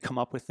I think we come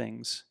up with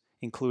things,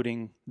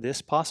 including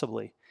this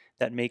possibly,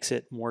 that makes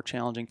it more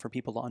challenging for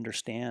people to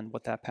understand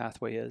what that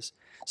pathway is.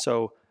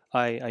 So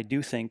I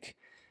do think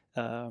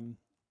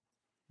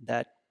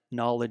that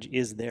knowledge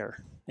is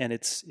there. And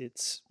it's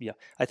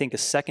I think a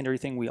secondary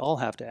thing we all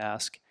have to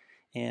ask,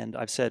 and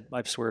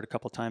I've sweared a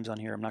couple of times on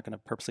here, I'm not going to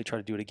purposely try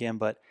to do it again,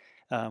 but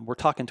we're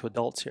talking to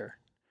adults here,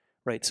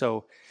 right?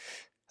 So,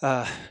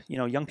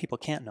 young people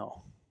can't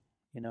know.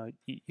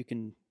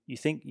 You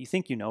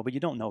think you know, but you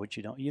don't know what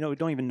you don't. You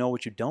don't even know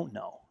what you don't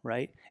know,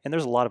 right? And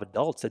there's a lot of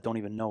adults that don't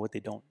even know what they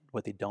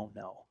don't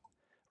know,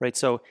 right?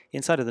 So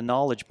inside of the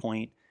knowledge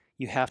point,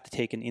 you have to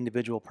take an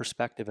individual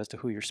perspective as to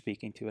who you're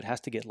speaking to. It has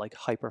to get like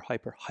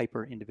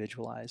hyper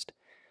individualized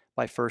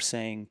by first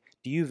saying,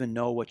 do you even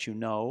know what you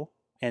know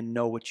and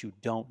know what you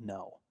don't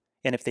know?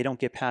 And if they don't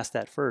get past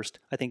that first,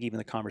 I think even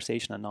the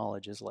conversation on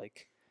knowledge is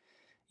like,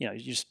 you're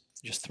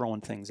just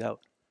throwing things out.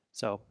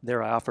 So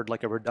there I offered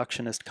like a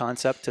reductionist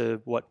concept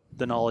to what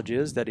the knowledge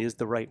is that is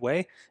the right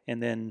way.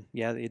 And then,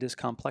 it is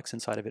complex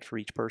inside of it for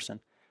each person.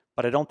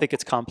 But I don't think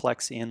it's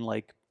complex in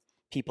like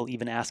people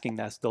even asking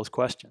those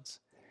questions.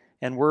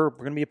 And we're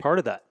going to be a part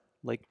of that.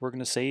 Like we're going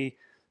to say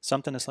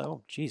something that's like,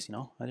 oh, geez,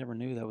 I never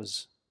knew that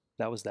was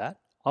that.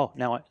 Oh,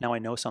 now I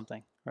know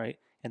something, right?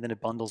 And then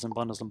it bundles and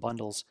bundles and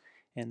bundles.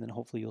 And then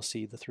hopefully you'll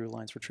see the through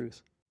lines for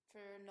truth.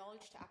 For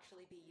knowledge to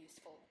actually be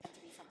useful and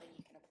to be something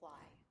you can apply,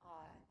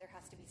 there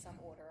has to be some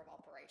order of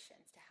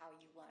operations to how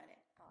you learn it,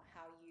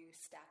 how you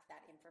stack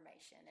that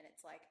information. And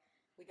it's like,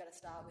 we got to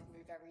start with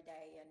move every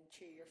day and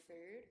chew your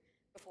food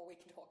before we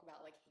can talk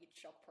about like heat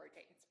shock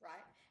proteins,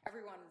 right?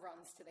 Everyone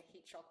runs to the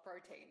heat shock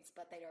proteins,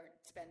 but they don't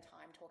spend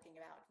time talking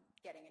about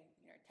getting in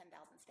 10,000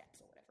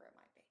 steps or whatever it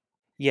might be.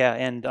 Yeah,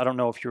 and I don't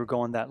know if you were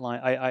going that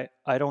line.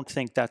 I don't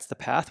think that's the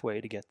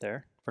pathway to get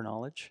there for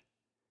knowledge.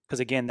 Because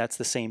again, that's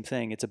the same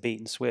thing. It's a bait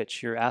and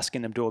switch. You're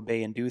asking them to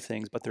obey and do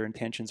things, but their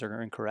intentions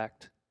are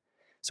incorrect.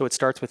 So it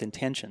starts with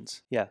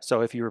intentions. Yeah.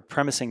 So if you were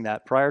premising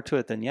that prior to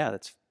it, then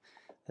that's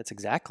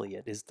exactly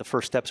it. Is the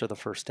first steps are the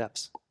first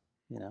steps,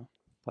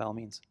 by all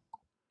means.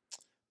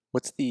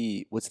 What's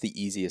the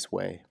easiest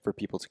way for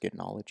people to get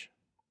knowledge?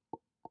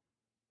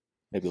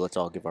 Maybe let's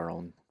all give our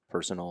own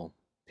personal,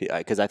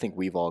 because I think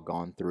we've all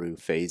gone through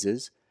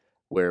phases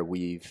where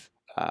we've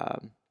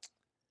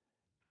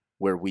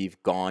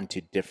gone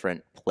to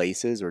different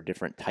places or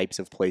different types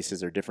of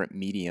places or different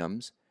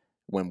mediums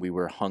when we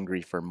were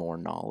hungry for more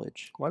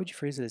knowledge. Why would you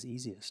phrase it as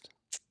easiest?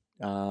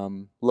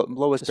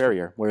 Lowest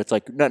barrier, where it's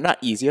like not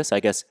easiest, I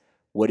guess.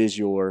 What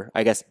is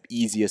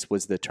easiest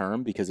was the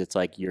term, because it's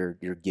like you're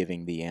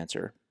giving the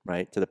answer,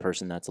 right, to the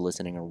person that's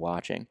listening or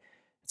watching.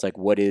 It's like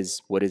what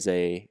is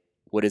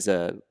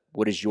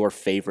your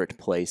favorite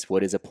place?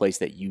 What is a place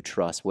that you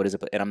trust?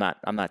 And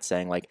I'm not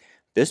saying like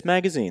this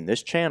magazine,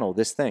 this channel,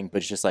 this thing, but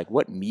it's just like,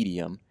 what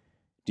medium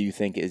do you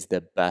think is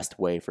the best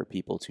way for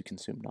people to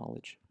consume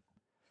knowledge?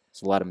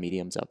 There's a lot of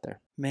mediums out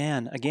there.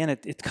 Man, again,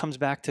 it comes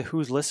back to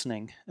who's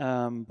listening.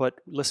 But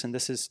listen,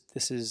 this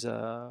is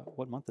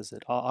what month is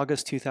it?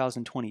 August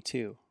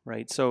 2022,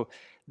 right? So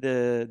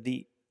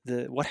the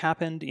what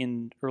happened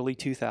in early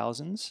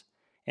 2000s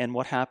and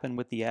what happened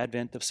with the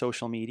advent of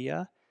social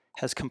media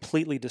has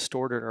completely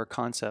distorted our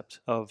concept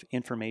of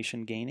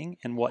information gaining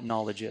and what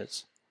knowledge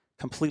is.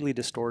 Completely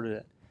distorted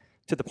it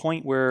to the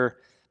point where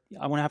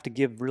I won't have to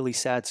give really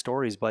sad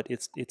stories, but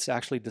it's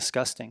actually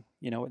disgusting.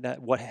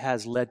 That what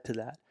has led to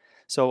that.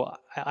 So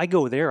I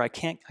go there. I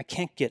can't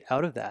get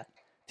out of that.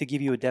 To give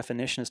you a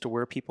definition as to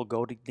where people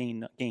go to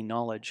gain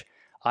knowledge,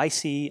 I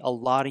see a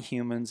lot of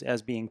humans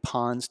as being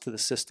pawns to the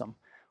system,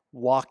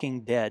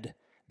 walking dead,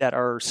 that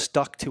are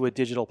stuck to a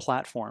digital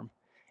platform,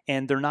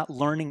 and they're not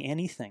learning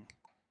anything.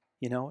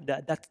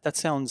 That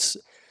sounds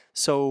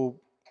so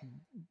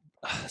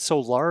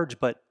large,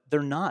 but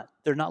they're not.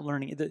 They're not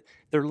learning.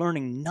 They're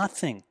learning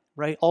nothing,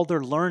 right? All they're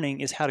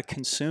learning is how to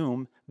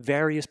consume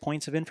various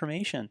points of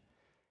information.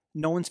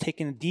 No one's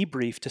taken a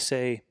debrief to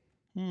say,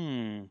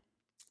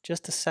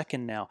 just a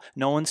second now.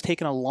 No one's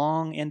taken a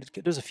long end.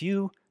 There's a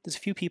few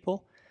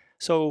people.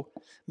 So,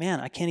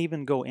 man, I can't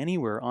even go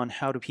anywhere on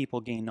how do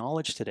people gain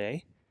knowledge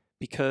today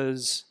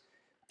because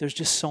there's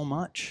just so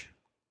much.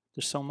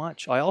 There's so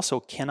much. I also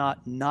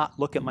cannot not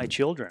look at my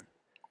children,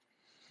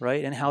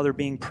 right? And how they're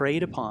being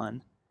preyed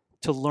upon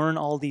to learn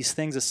all these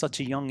things at such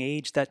a young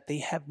age that they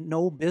have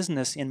no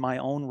business in my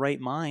own right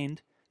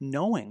mind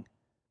knowing.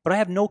 But I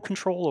have no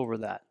control over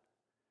that,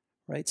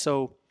 right?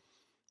 So,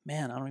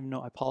 man, I don't even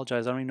know. I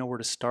apologize. I don't even know where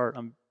to start.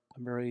 I'm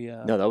very...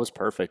 No, that was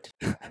perfect.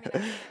 I mean, I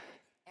can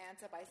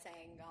answer by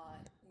saying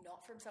not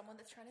from someone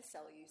that's trying to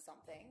sell you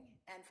something,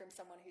 and from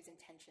someone whose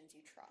intentions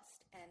you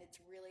trust. And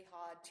it's really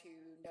hard to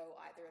know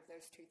either of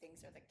those two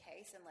things are the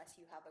case unless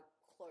you have a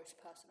close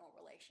personal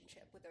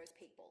relationship with those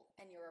people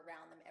and you're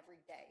around them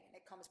every day. And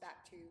it comes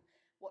back to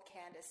what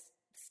Candace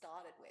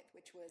started with,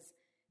 which was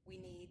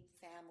we need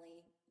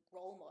family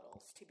role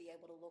models to be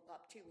able to look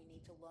up to. We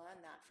need to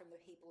learn that from the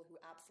people who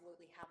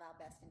absolutely have our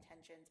best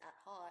intentions at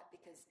heart,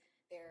 because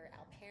they're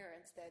our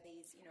parents. They're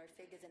these,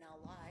 figures in our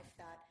life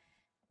that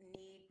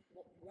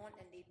want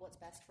and need what's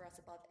best for us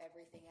above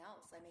everything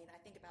else. I mean, I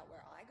think about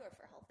where I go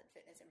for health and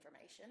fitness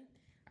information.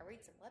 I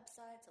read some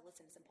websites, I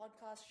listen to some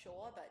podcasts,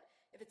 sure, but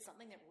if it's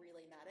something that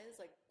really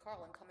matters, like,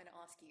 Carl, I'm coming to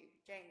ask you.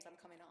 James, I'm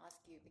coming to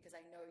ask you because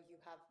I know you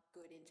have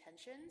good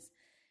intentions,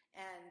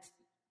 and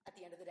at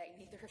the end of the day,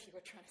 neither of you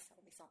are trying to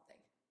sell me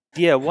something.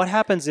 Yeah, what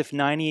happens if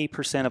 98%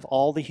 of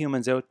all the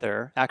humans out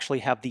there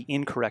actually have the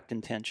incorrect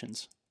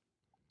intentions?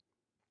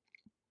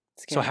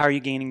 So how are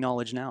you gaining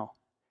knowledge now?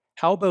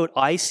 How about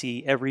I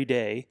see every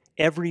day,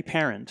 every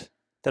parent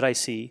that I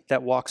see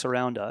that walks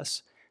around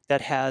us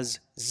that has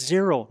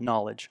zero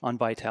knowledge on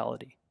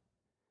vitality,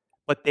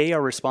 but they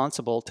are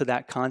responsible to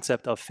that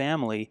concept of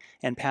family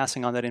and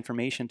passing on that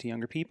information to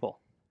younger people,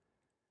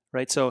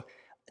 right? So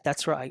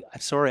that's where I'm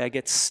sorry, I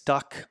get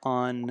stuck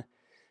on,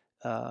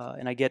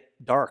 and I get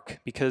dark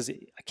because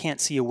I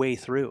can't see a way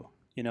through.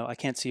 I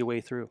can't see a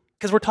way through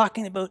because we're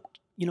talking about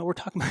we're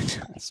talking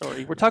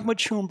about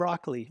chewing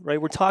broccoli,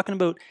 right? We're talking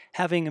about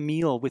having a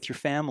meal with your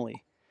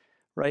family,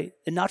 right?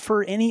 And not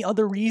for any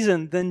other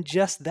reason than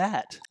just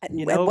that. At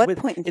what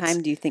point in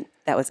time do you think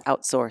that was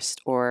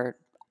outsourced or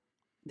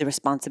the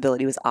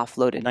responsibility was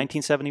offloaded?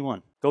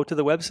 1971. Go to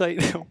the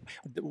website.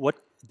 What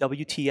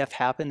WTF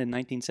happened in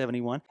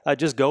 1971?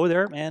 Just go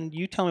there and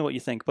you tell me what you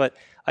think. But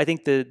I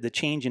think the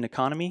change in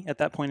economy at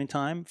that point in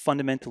time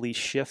fundamentally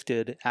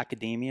shifted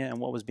academia and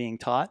what was being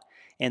taught.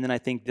 And then I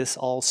think this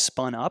all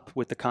spun up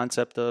with the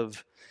concept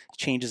of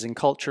changes in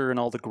culture and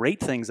all the great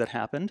things that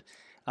happened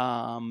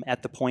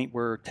at the point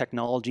where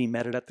technology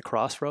met it at the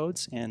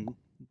crossroads. And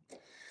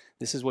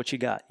this is what you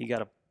got. You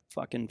got a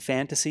fucking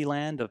fantasy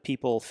land of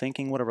people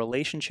thinking what a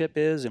relationship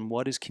is and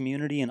what is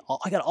community. And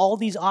I got all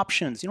these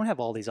options. You don't have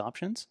all these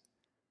options.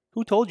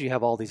 Who told you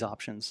have all these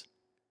options?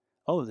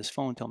 Oh, this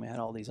phone told me I had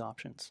all these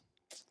options.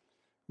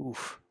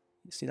 Oof.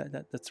 You see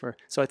that's where.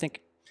 So I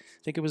think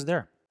it was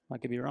there. I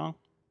could be wrong.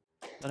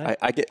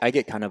 I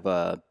get kind of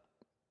a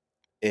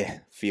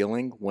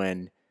feeling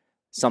when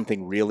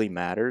something really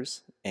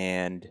matters,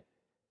 and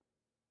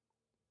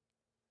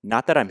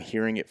not that I'm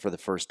hearing it for the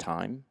first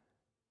time,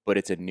 but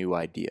it's a new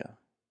idea.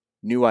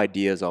 New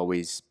ideas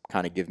always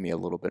kind of give me a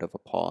little bit of a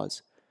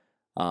pause.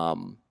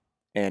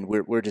 And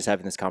we're just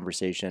having this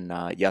conversation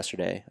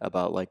yesterday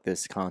about like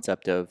this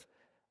concept of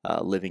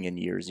living in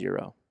year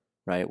zero,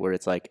 right? Where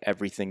it's like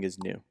everything is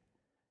new.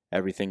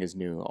 Everything is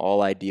new.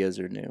 All ideas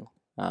are new.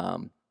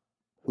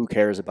 Who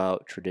cares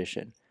about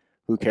tradition?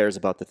 Who cares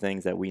about the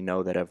things that we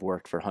know that have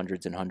worked for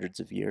hundreds and hundreds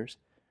of years,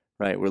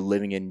 right? We're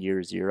living in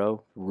year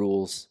zero.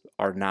 Rules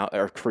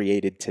are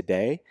created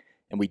today,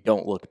 and we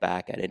don't look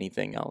back at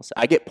anything else.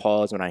 I get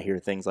pause when I hear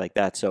things like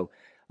that. So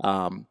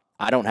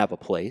I don't have a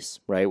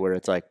place, right, where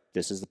it's like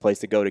this is the place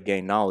to go to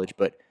gain knowledge.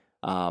 But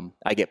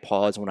I get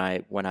pause when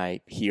I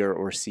hear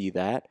or see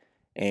that,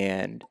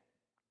 and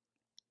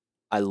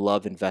I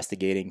love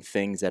investigating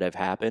things that have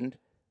happened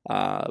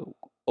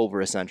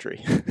over a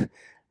century.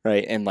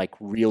 Right, and like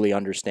really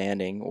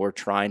understanding or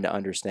trying to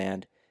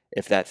understand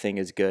if that thing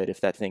is good,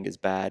 if that thing is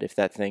bad, if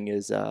that thing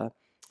is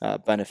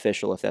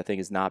beneficial, if that thing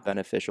is not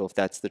beneficial, if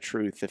that's the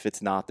truth, if it's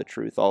not the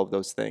truth, all of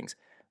those things.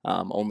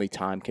 Only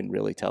time can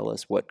really tell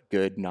us what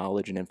good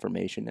knowledge and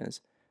information is.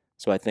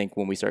 So I think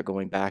when we start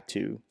going back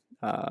to,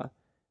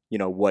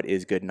 what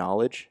is good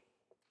knowledge,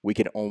 we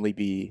can only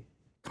be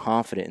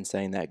confident in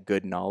saying that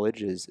good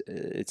knowledge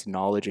it's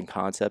knowledge and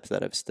concepts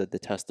that have stood the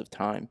test of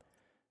time,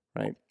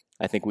 right?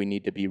 I think we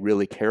need to be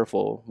really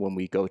careful when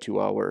we go to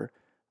our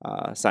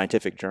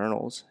scientific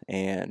journals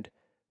and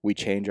we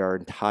change our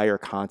entire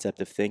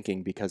concept of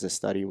thinking because a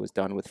study was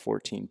done with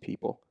 14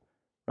 people,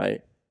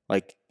 right?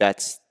 Like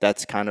that's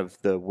kind of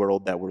the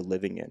world that we're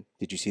living in.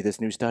 Did you see this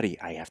new study?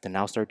 I have to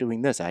now start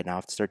doing this. I now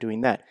have to start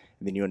doing that.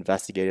 And then you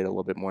investigate it a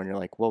little bit more and you're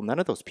like, well, none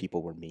of those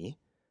people were me,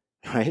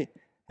 right?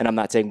 And I'm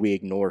not saying we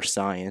ignore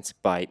science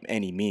by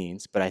any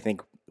means, but I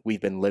think we've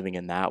been living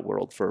in that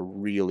world for a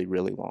really,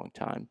 really long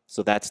time.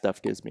 So that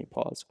stuff gives me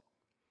pause.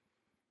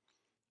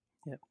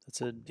 Yeah,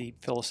 that's a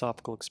deep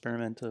philosophical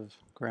experiment of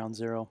ground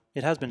zero.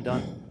 It has been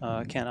done.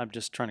 I'm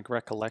just trying to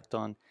recollect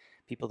on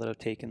people that have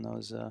taken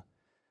those.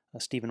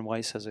 Stephen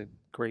Weiss has a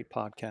great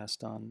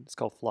podcast on, it's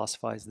called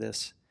Philosophize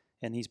This,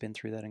 and he's been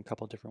through that in a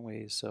couple of different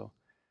ways. So,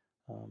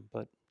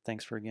 but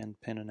thanks for again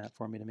pinning that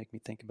for me to make me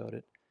think about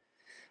it.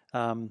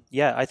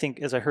 Yeah, I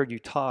think as I heard you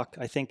talk,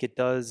 I think it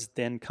does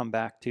then come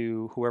back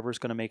to whoever's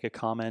going to make a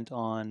comment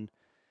on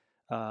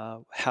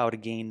how to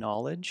gain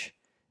knowledge.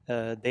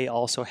 They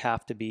also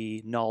have to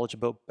be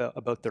knowledgeable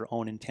about their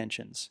own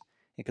intentions.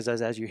 Because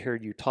as you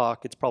heard you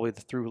talk, it's probably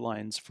the through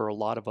lines for a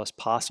lot of us,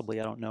 possibly,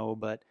 I don't know,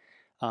 but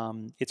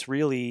it's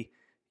really,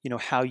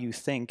 how you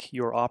think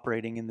you're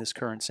operating in this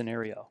current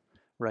scenario,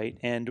 right?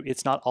 And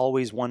it's not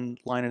always one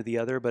line or the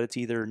other, but it's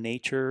either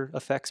nature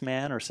affects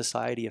man or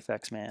society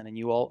affects man. And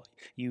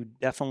you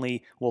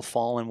definitely will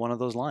fall in one of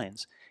those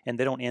lines. And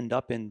they don't end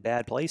up in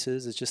bad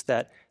places. It's just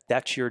that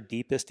that's your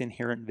deepest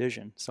inherent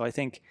vision. So I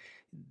think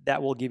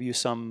that will give you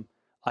some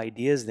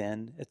ideas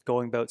then,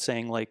 going about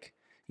saying like,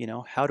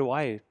 how do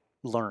I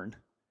learn?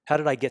 How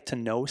did I get to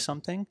know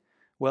something?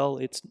 Well,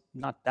 it's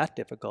not that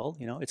difficult.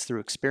 It's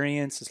through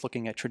experience, it's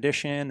looking at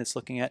tradition,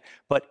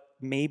 but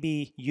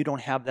maybe you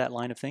don't have that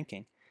line of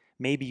thinking.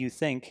 Maybe you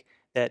think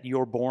that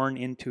you're born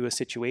into a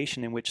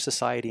situation in which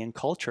society and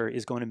culture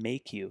is going to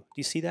make you. Do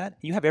you see that?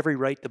 You have every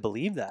right to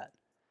believe that.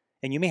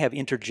 And you may have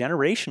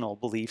intergenerational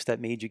beliefs that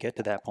made you get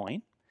to that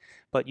point,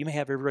 but you may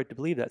have every right to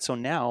believe that. So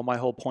now my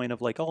whole point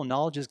of like,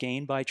 knowledge is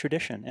gained by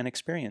tradition and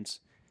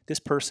experience. This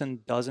person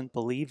doesn't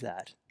believe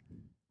that.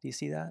 Do you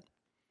see that?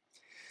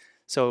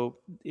 So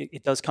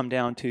it does come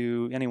down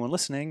to anyone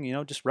listening,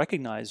 just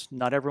recognize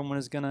not everyone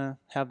is going to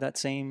have that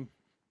same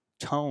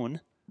tone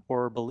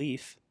or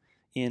belief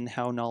in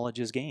how knowledge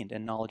is gained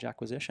and knowledge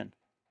acquisition.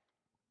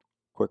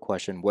 Quick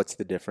question. What's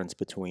the difference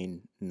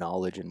between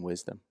knowledge and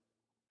wisdom?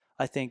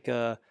 I think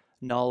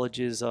knowledge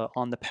is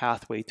on the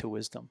pathway to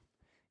wisdom.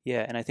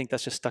 Yeah, and I think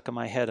that's just stuck in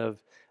my head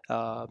of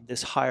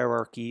this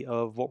hierarchy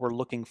of what we're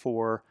looking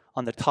for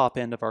on the top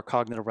end of our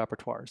cognitive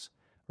repertoires,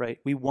 right?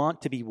 We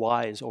want to be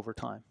wise over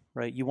time,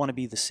 right? You want to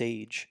be the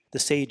sage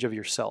of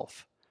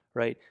yourself,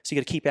 right? So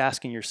you got to keep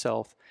asking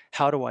yourself,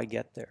 how do I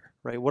get there,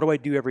 right? What do I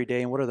do every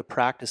day and what are the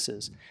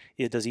practices?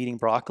 Does eating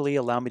broccoli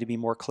allow me to be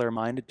more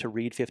clear-minded to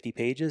read 50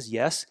 pages?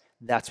 Yes,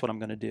 that's what I'm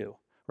going to do.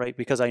 Right?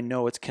 Because I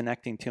know it's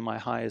connecting to my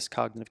highest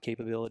cognitive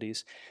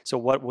capabilities. So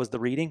what was the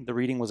reading? The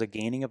reading was a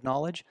gaining of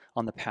knowledge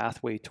on the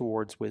pathway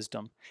towards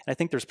wisdom. And I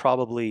think there's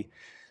probably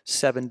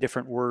 7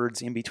 different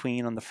words in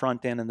between on the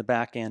front end and the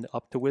back end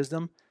up to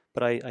wisdom.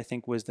 But I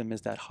think wisdom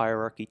is that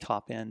hierarchy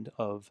top end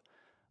of,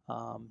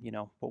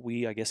 what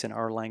we, I guess in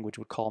our language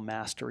would call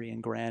mastery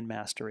and grand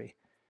mastery.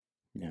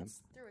 Yeah.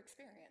 It's through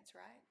experience,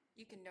 right?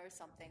 You can know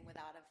something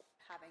without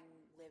having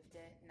lived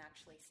it and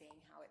actually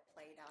seeing how it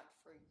played out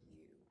for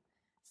you.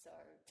 So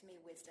to me,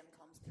 wisdom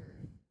comes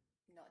through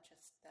not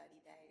just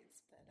 30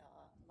 days, but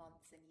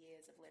months and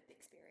years of lived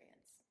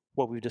experience.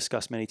 What we've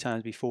discussed many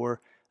times before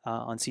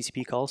on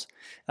CCP calls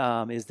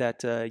is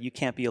that you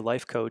can't be a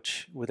life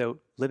coach without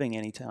living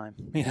any time.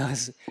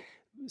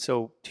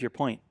 So to your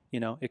point,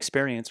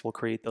 experience will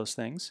create those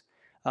things.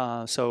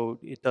 So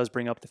it does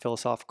bring up the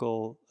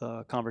philosophical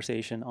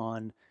conversation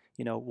on,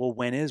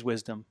 when is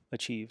wisdom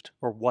achieved,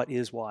 or what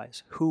is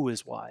wise? Who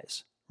is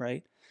wise,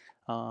 right?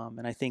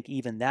 And I think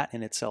even that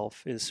in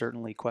itself is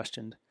certainly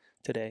questioned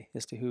today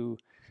as to who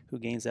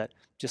gains that.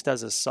 Just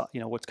as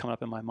what's coming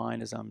up in my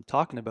mind as I'm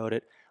talking about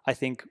it, I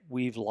think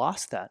we've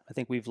lost that. I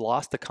think we've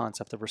lost the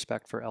concept of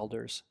respect for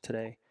elders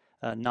today,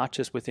 not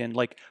just within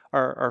like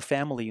our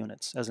family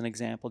units, as an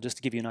example, just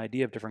to give you an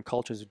idea of different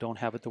cultures who don't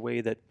have it the way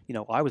that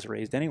I was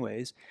raised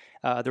anyways.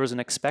 There was an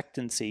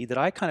expectancy that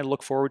I kind of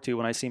look forward to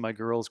when I see my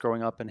girls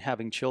growing up and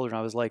having children.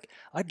 I was like,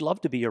 I'd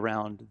love to be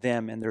around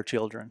them and their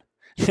children.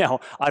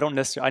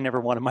 I never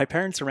wanted my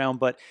parents around,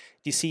 but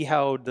do you see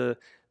how the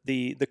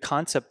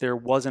concept there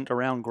wasn't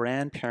around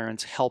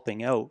grandparents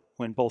helping out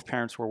when both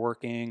parents were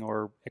working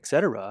or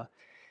etc.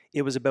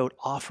 It was about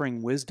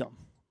offering wisdom,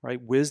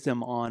 right?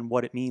 Wisdom on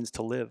what it means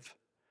to live,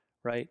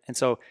 right? And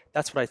so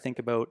that's what I think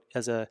about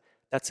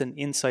that's an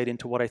insight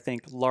into what I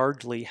think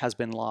largely has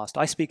been lost.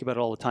 I speak about it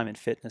all the time in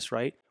fitness,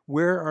 right?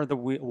 Where are the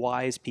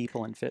wise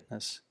people in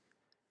fitness,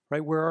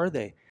 right? Where are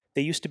they?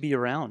 They used to be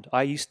around.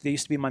 They used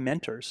to be my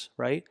mentors,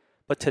 right?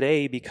 But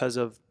today, because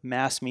of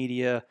mass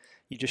media,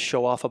 you just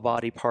show off a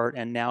body part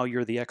and now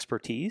you're the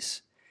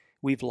expertise.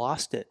 We've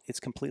lost it. It's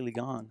completely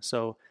gone.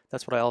 So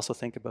that's what I also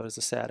think about as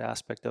the sad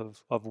aspect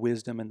of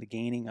wisdom and the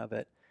gaining of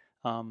it.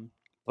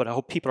 But I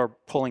hope people are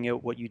pulling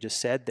out what you just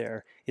said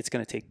there. It's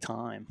going to take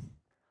time,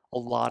 a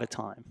lot of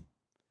time,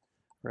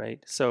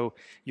 right? So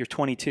you're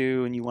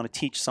 22 and you want to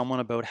teach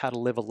someone about how to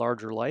live a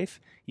larger life.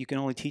 You can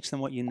only teach them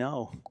what you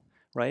know,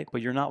 right?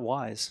 But you're not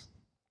wise.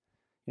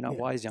 You're not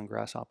wise, young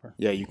grasshopper.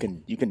 Yeah, you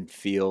can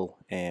feel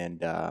and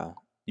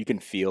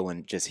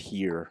just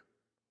hear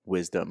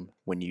wisdom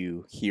when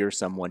you hear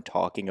someone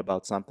talking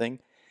about something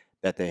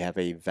that they have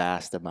a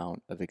vast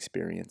amount of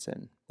experience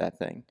in that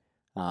thing.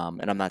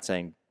 And I'm not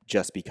saying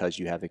just because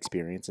you have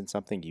experience in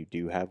something you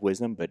do have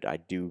wisdom, but I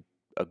do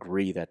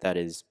agree that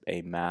is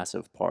a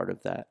massive part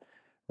of that,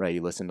 right?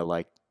 You listen to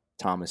like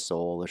Thomas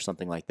Sowell or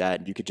something like that,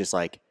 and you could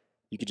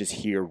just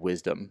hear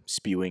wisdom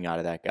spewing out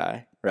of that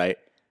guy, right?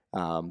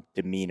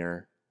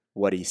 Demeanor,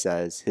 what he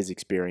says, his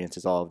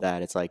experiences, all of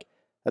that. It's like,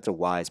 that's a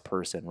wise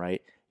person,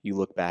 right? you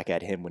look back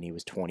at him when he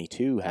was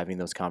 22 having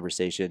those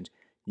conversations,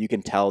 you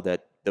can tell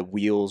that the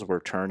wheels were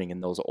turning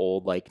in those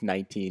old like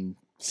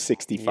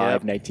 1965,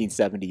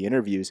 1970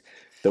 interviews.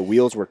 The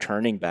wheels were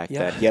turning back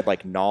then. He had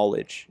like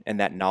knowledge, and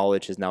that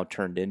knowledge has now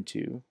turned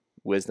into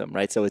wisdom,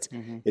 right? So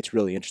it's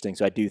really interesting.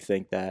 So I do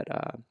think that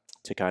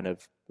to kind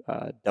of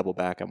double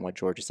back on what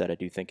Georgia said, I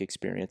do think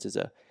experience is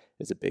a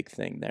big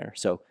thing there.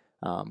 So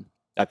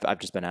I've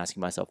just been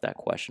asking myself that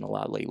question a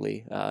lot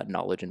lately,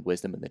 knowledge and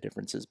wisdom and the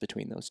differences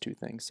between those two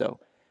things. So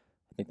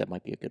I think that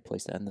might be a good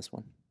place to end this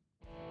one.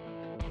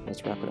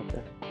 Let's wrap it up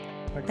there.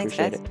 Thanks,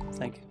 Appreciate guys.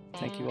 it.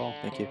 Thank you all.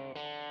 Thank you.